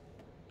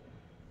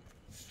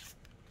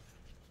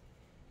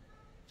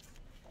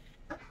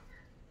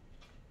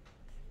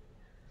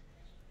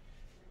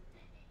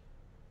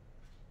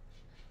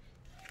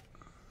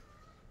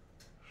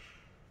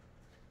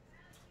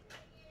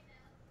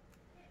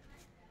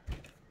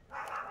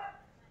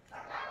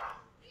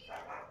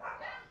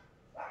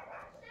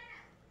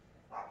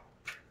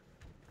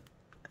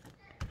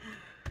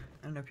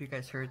 I don't know if you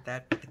guys heard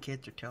that, but the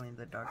kids are telling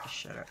the dog to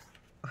shut up.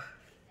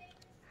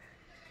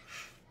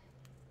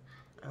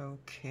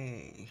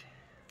 Okay.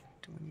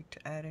 Do we need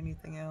to add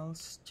anything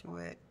else to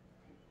it?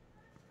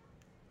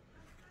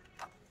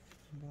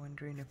 I'm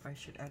wondering if I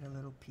should add a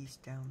little piece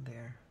down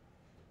there.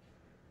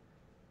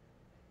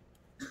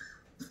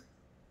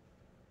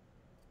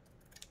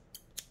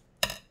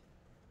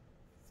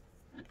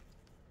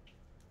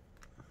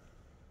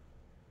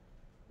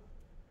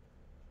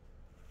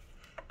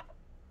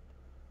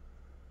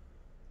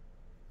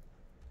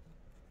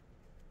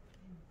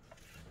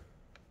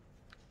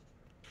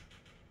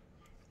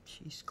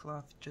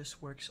 Cheesecloth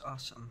just works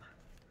awesome.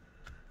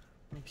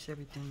 Makes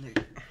everything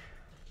look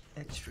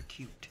extra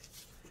cute.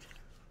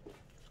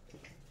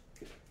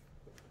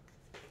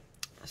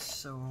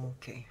 So,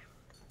 okay.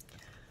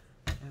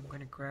 I'm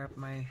gonna grab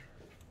my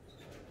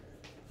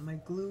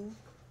glue.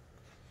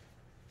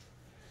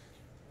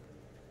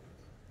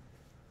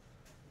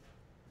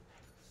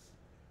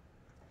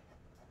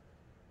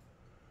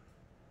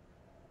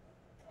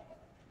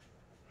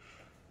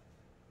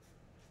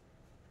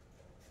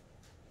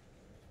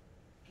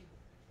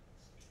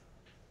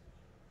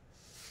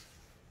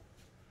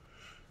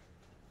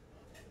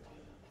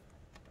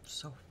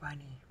 So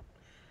funny.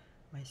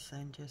 My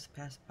son just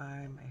passed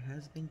by, my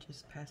husband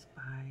just passed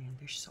by, and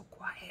they're so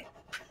quiet.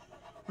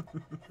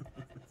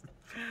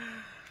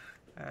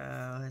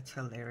 That's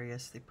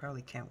hilarious. They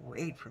probably can't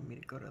wait for me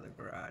to go to the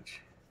garage.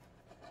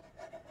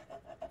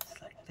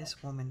 It's like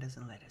this woman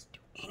doesn't let us do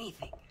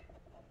anything.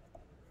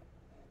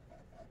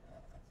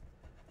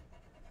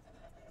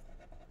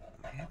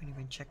 I haven't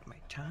even checked my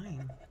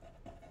time.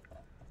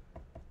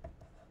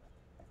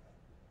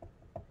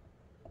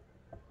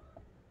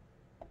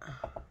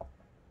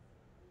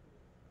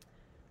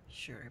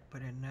 Sure, I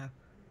put enough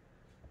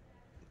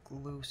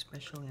glue,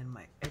 especially in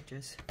my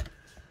edges.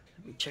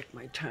 Let me check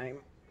my time.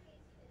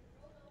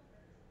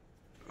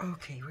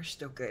 Okay, we're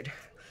still good.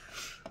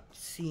 Let's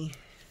see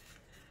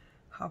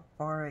how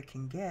far I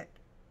can get.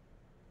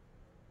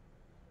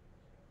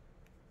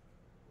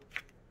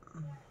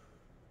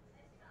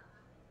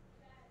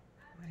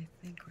 I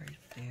think right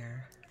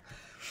there.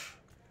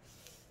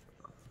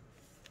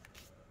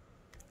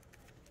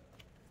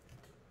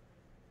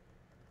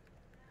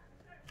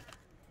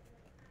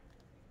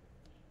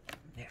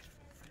 Yeah,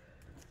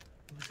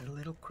 it was a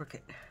little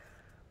crooked.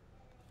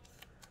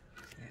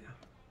 Yeah.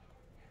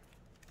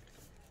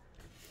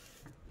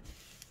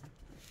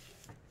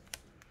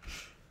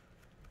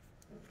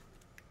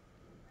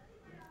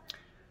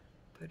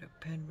 Put a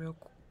pen real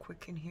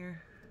quick in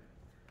here.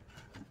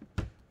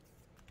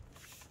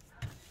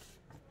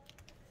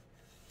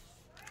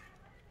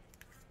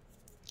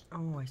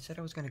 Oh, I said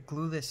I was going to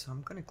glue this, so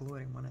I'm going to glue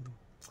it in one of them.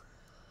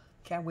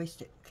 Can't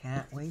waste it.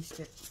 Can't waste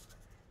it.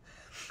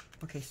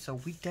 Okay, so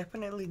we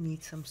definitely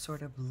need some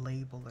sort of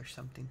label or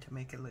something to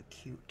make it look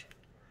cute.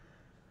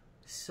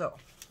 So,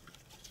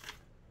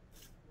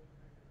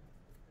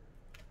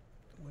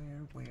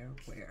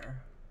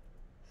 where?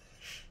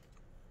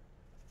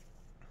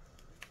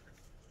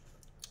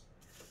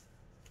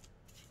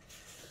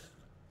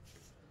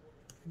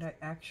 And I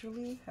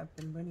actually have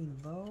been running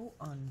low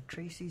on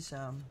Tracy's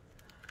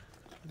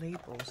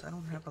labels. I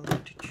don't have a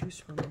lot to choose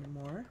from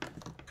anymore.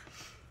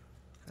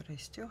 But I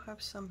still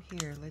have some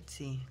here. Let's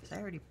see. 'Cause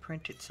I already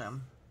printed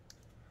some.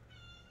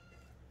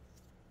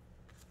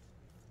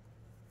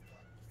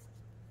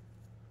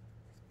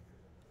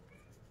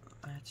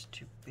 That's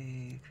too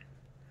big.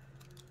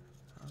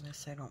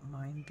 Unless I don't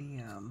mind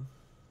the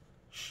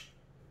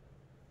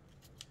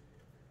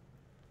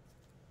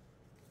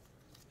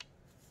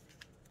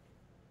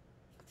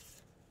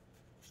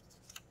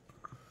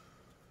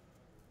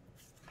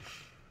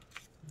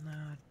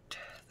not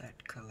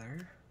that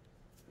color.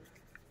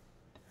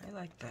 I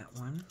like that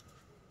one.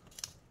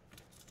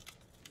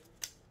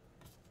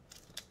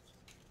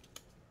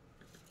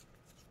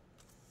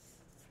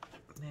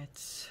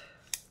 Let's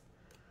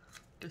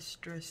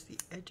distress the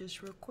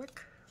edges real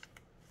quick.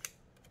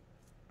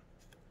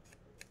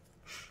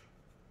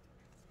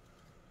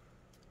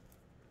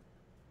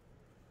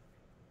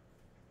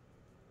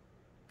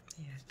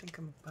 Yeah, I think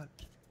I'm about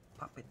to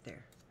pop it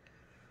there.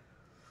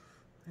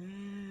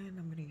 And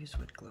I'm going to use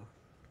wet glue.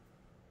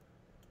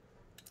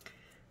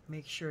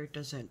 Make sure it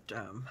doesn't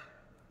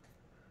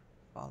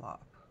fall off.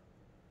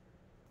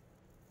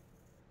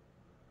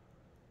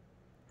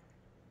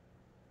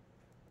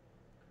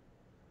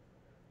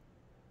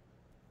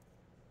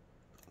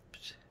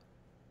 Oops.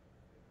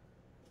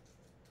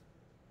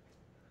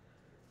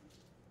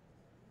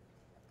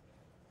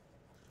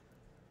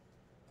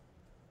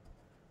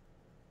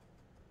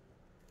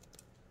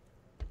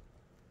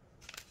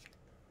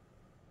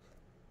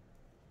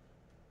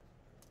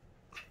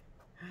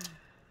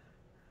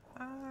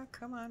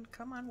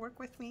 Come on, work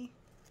with me.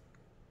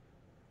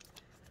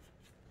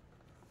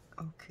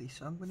 Okay,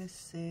 so I'm gonna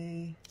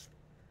say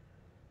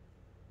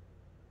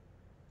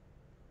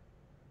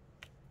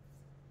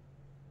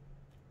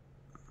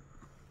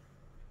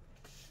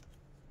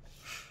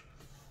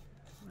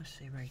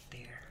right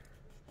there.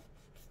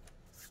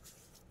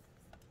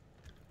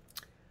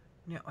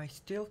 Now I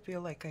still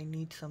feel like I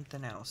need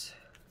something else.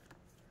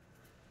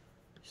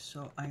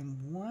 So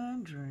I'm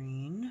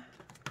wondering,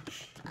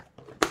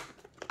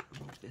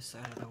 move this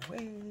out of the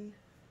way.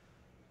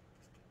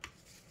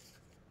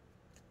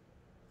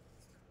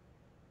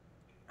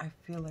 I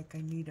feel like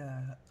I need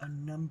a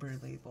number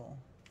label.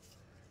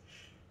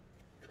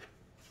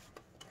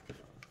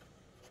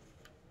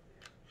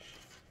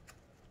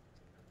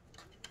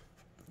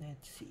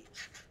 Let's see.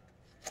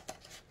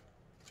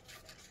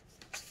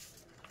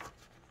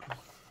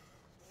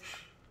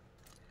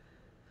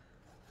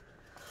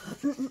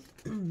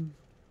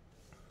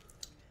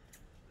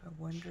 I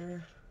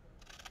wonder.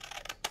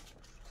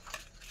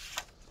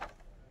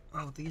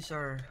 Oh, these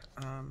are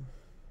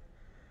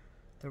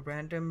the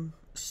random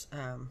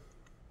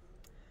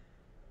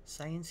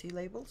science-y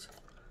labels.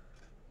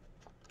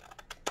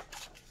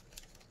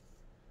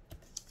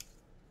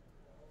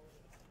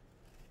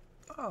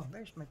 Oh,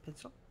 there's my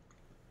pencil.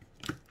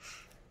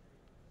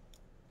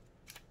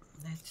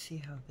 Let's see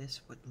how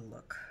this would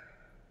look.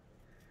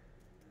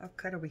 I'll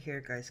cut over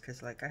here, guys,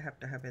 because like I have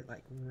to have it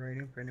like right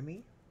in front of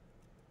me.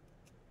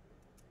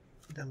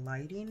 The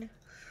lighting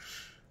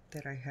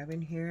that I have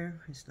in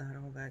here is not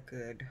all that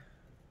good.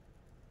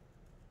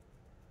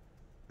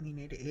 I mean,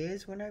 it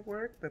is when I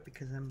work, but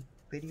because I'm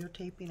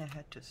videotaping, I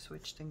had to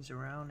switch things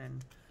around.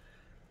 And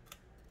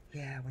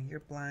yeah, when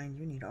you're blind,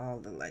 you need all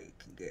the light you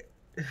can get.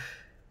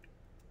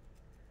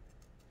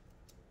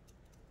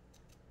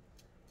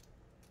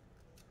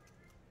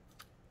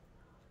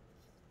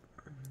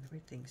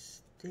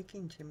 Everything's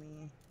sticking to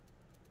me.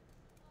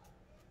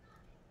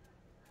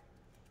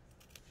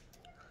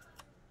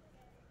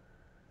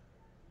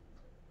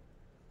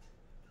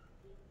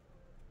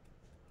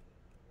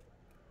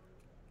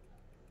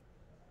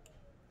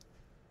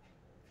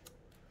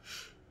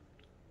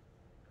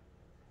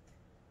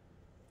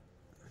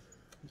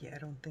 Yeah, I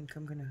don't think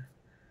I'm gonna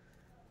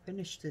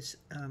finish this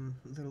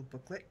little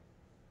booklet.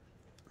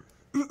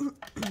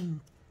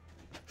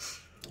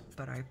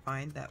 But I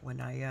find that when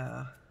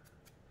I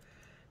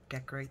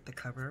decorate the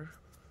cover,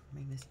 I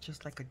mean, it's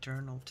just like a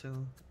journal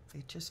too.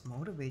 It just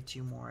motivates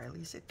you more. At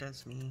least it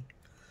does me.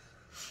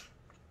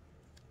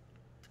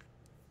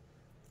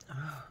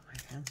 Oh, my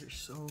hands are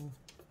so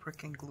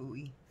freaking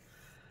gluey.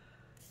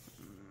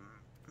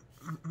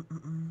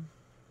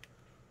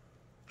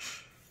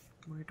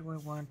 Where do I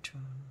want to?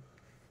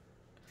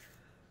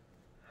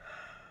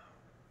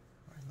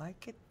 I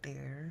like it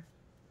there,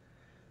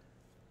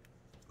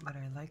 but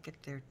I like it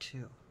there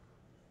too.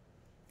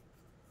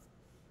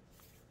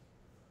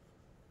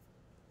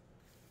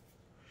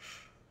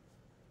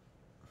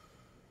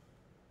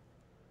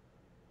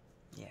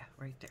 Yeah,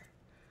 right there.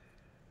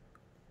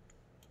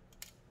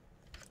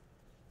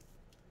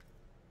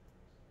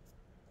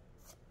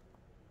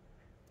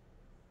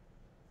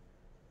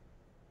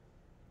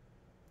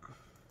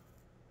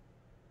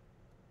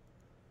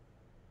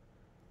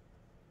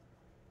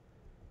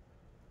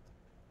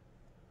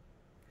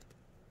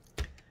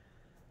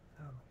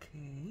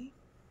 Okay.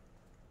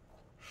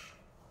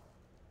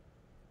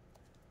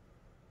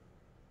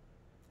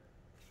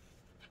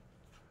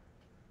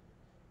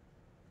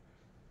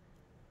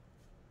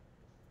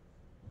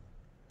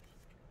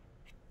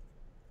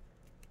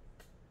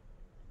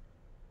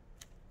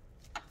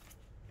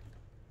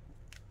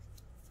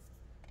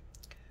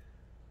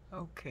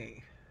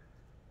 Okay.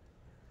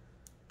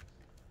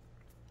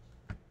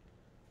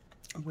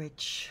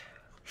 Which,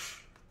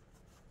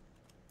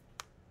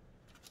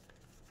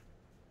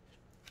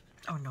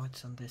 oh no,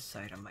 it's on this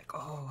side. I'm like,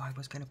 oh, I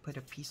was gonna put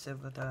a piece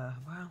of the,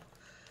 wow,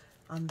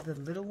 on the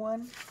little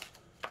one.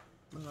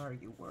 Where are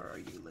you,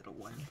 little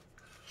one?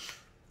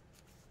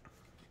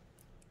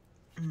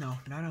 No,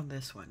 not on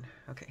this one.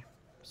 Okay,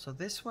 so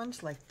this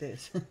one's like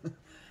this.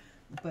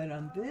 But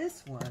on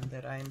this one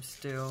that I'm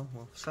still,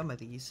 well, some of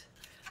these,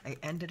 I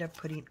ended up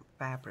putting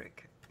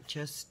fabric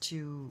just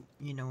to,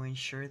 you know,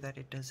 ensure that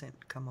it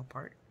doesn't come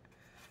apart.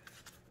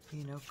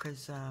 You know,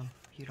 because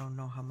you don't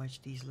know how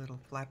much these little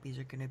flappies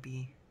are going to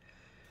be,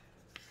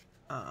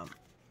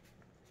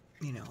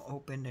 you know,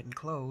 opened and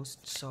closed.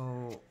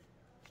 So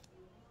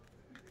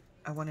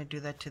I want to do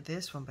that to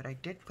this one, but I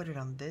did put it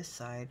on this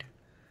side.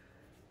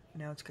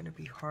 Now it's going to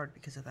be hard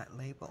because of that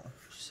label.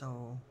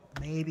 So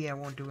maybe I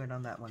won't do it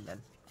on that one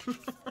then.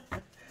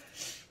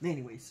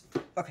 Anyways,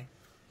 okay,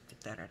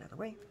 get that out of the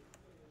way.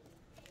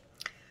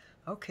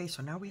 Okay,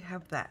 so now we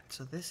have that.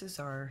 So this is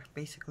our,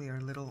 basically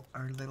our little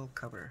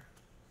cover.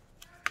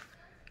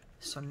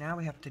 So now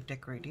we have to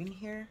decorate in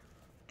here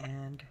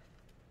and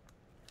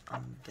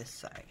on this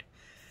side.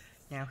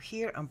 Now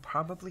here, I'm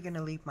probably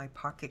gonna leave my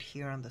pocket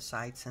here on the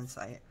side since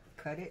I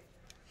cut it.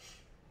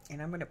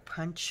 And I'm gonna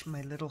punch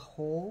my little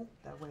hole,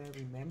 that way I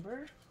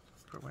remember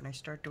for when I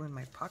start doing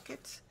my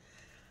pockets.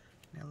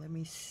 Now let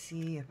me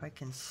see if I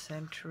can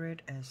center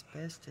it as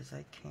best as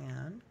I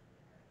can.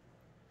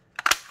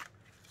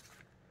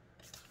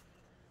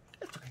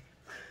 That's okay.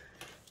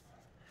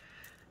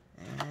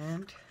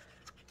 And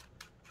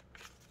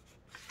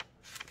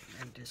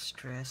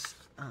distress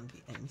on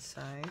the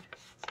inside.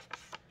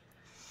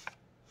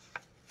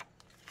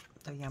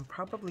 So yeah, I'm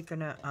probably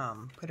gonna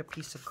put a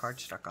piece of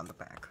cardstock on the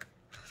back.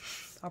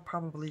 I'll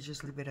probably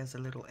just leave it as a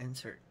little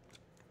insert.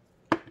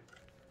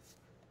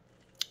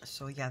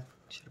 So yeah,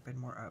 should have been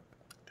more up.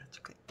 That's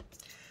okay.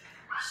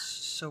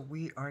 So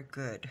we are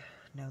good.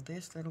 Now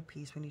this little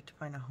piece, we need to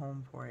find a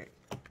home for it.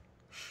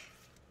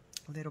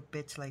 Little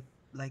bits like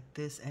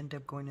this end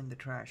up going in the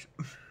trash.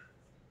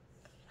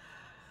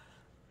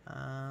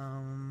 I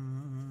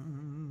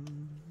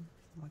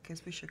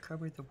guess we should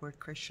cover the word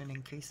Christian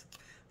in case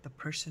the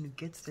person who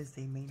gets this,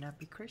 they may not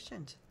be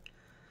Christians.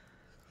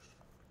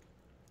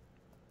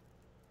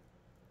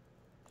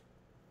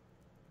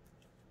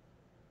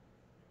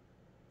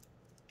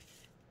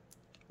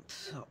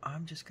 So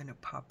I'm just gonna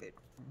pop it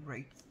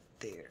right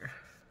there.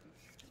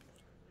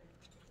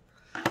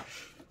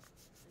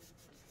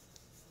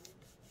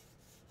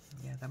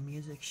 Yeah, the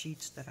music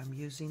sheets that I'm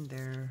using,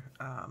 they're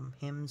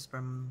hymns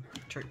from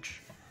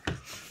church.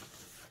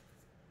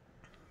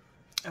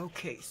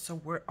 Okay, so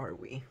where are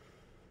we?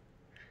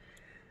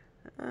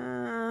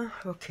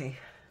 Okay.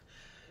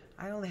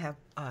 I only have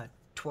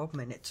 12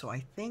 minutes, so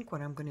I think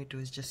what I'm going to do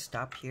is just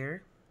stop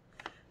here.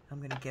 I'm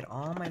going to get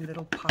all my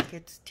little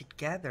pockets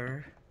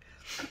together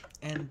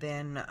and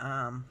then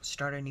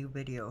start a new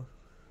video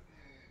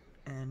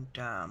and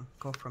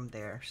go from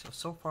there.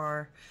 So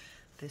far,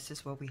 this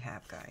is what we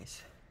have,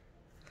 guys.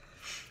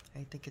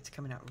 I think it's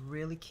coming out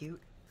really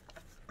cute.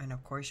 And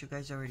of course, you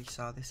guys already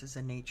saw this is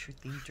a nature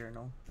themed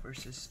journal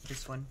versus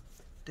this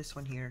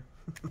one here.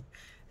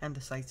 And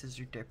the sizes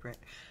are different.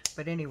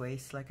 But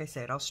anyways, like I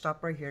said, I'll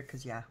stop right here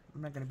because yeah,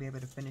 I'm not going to be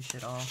able to finish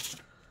it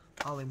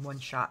all in one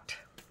shot.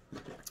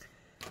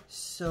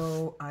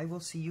 So I will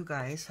see you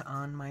guys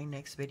on my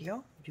next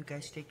video. You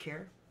guys take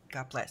care.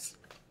 God bless.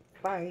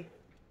 Bye.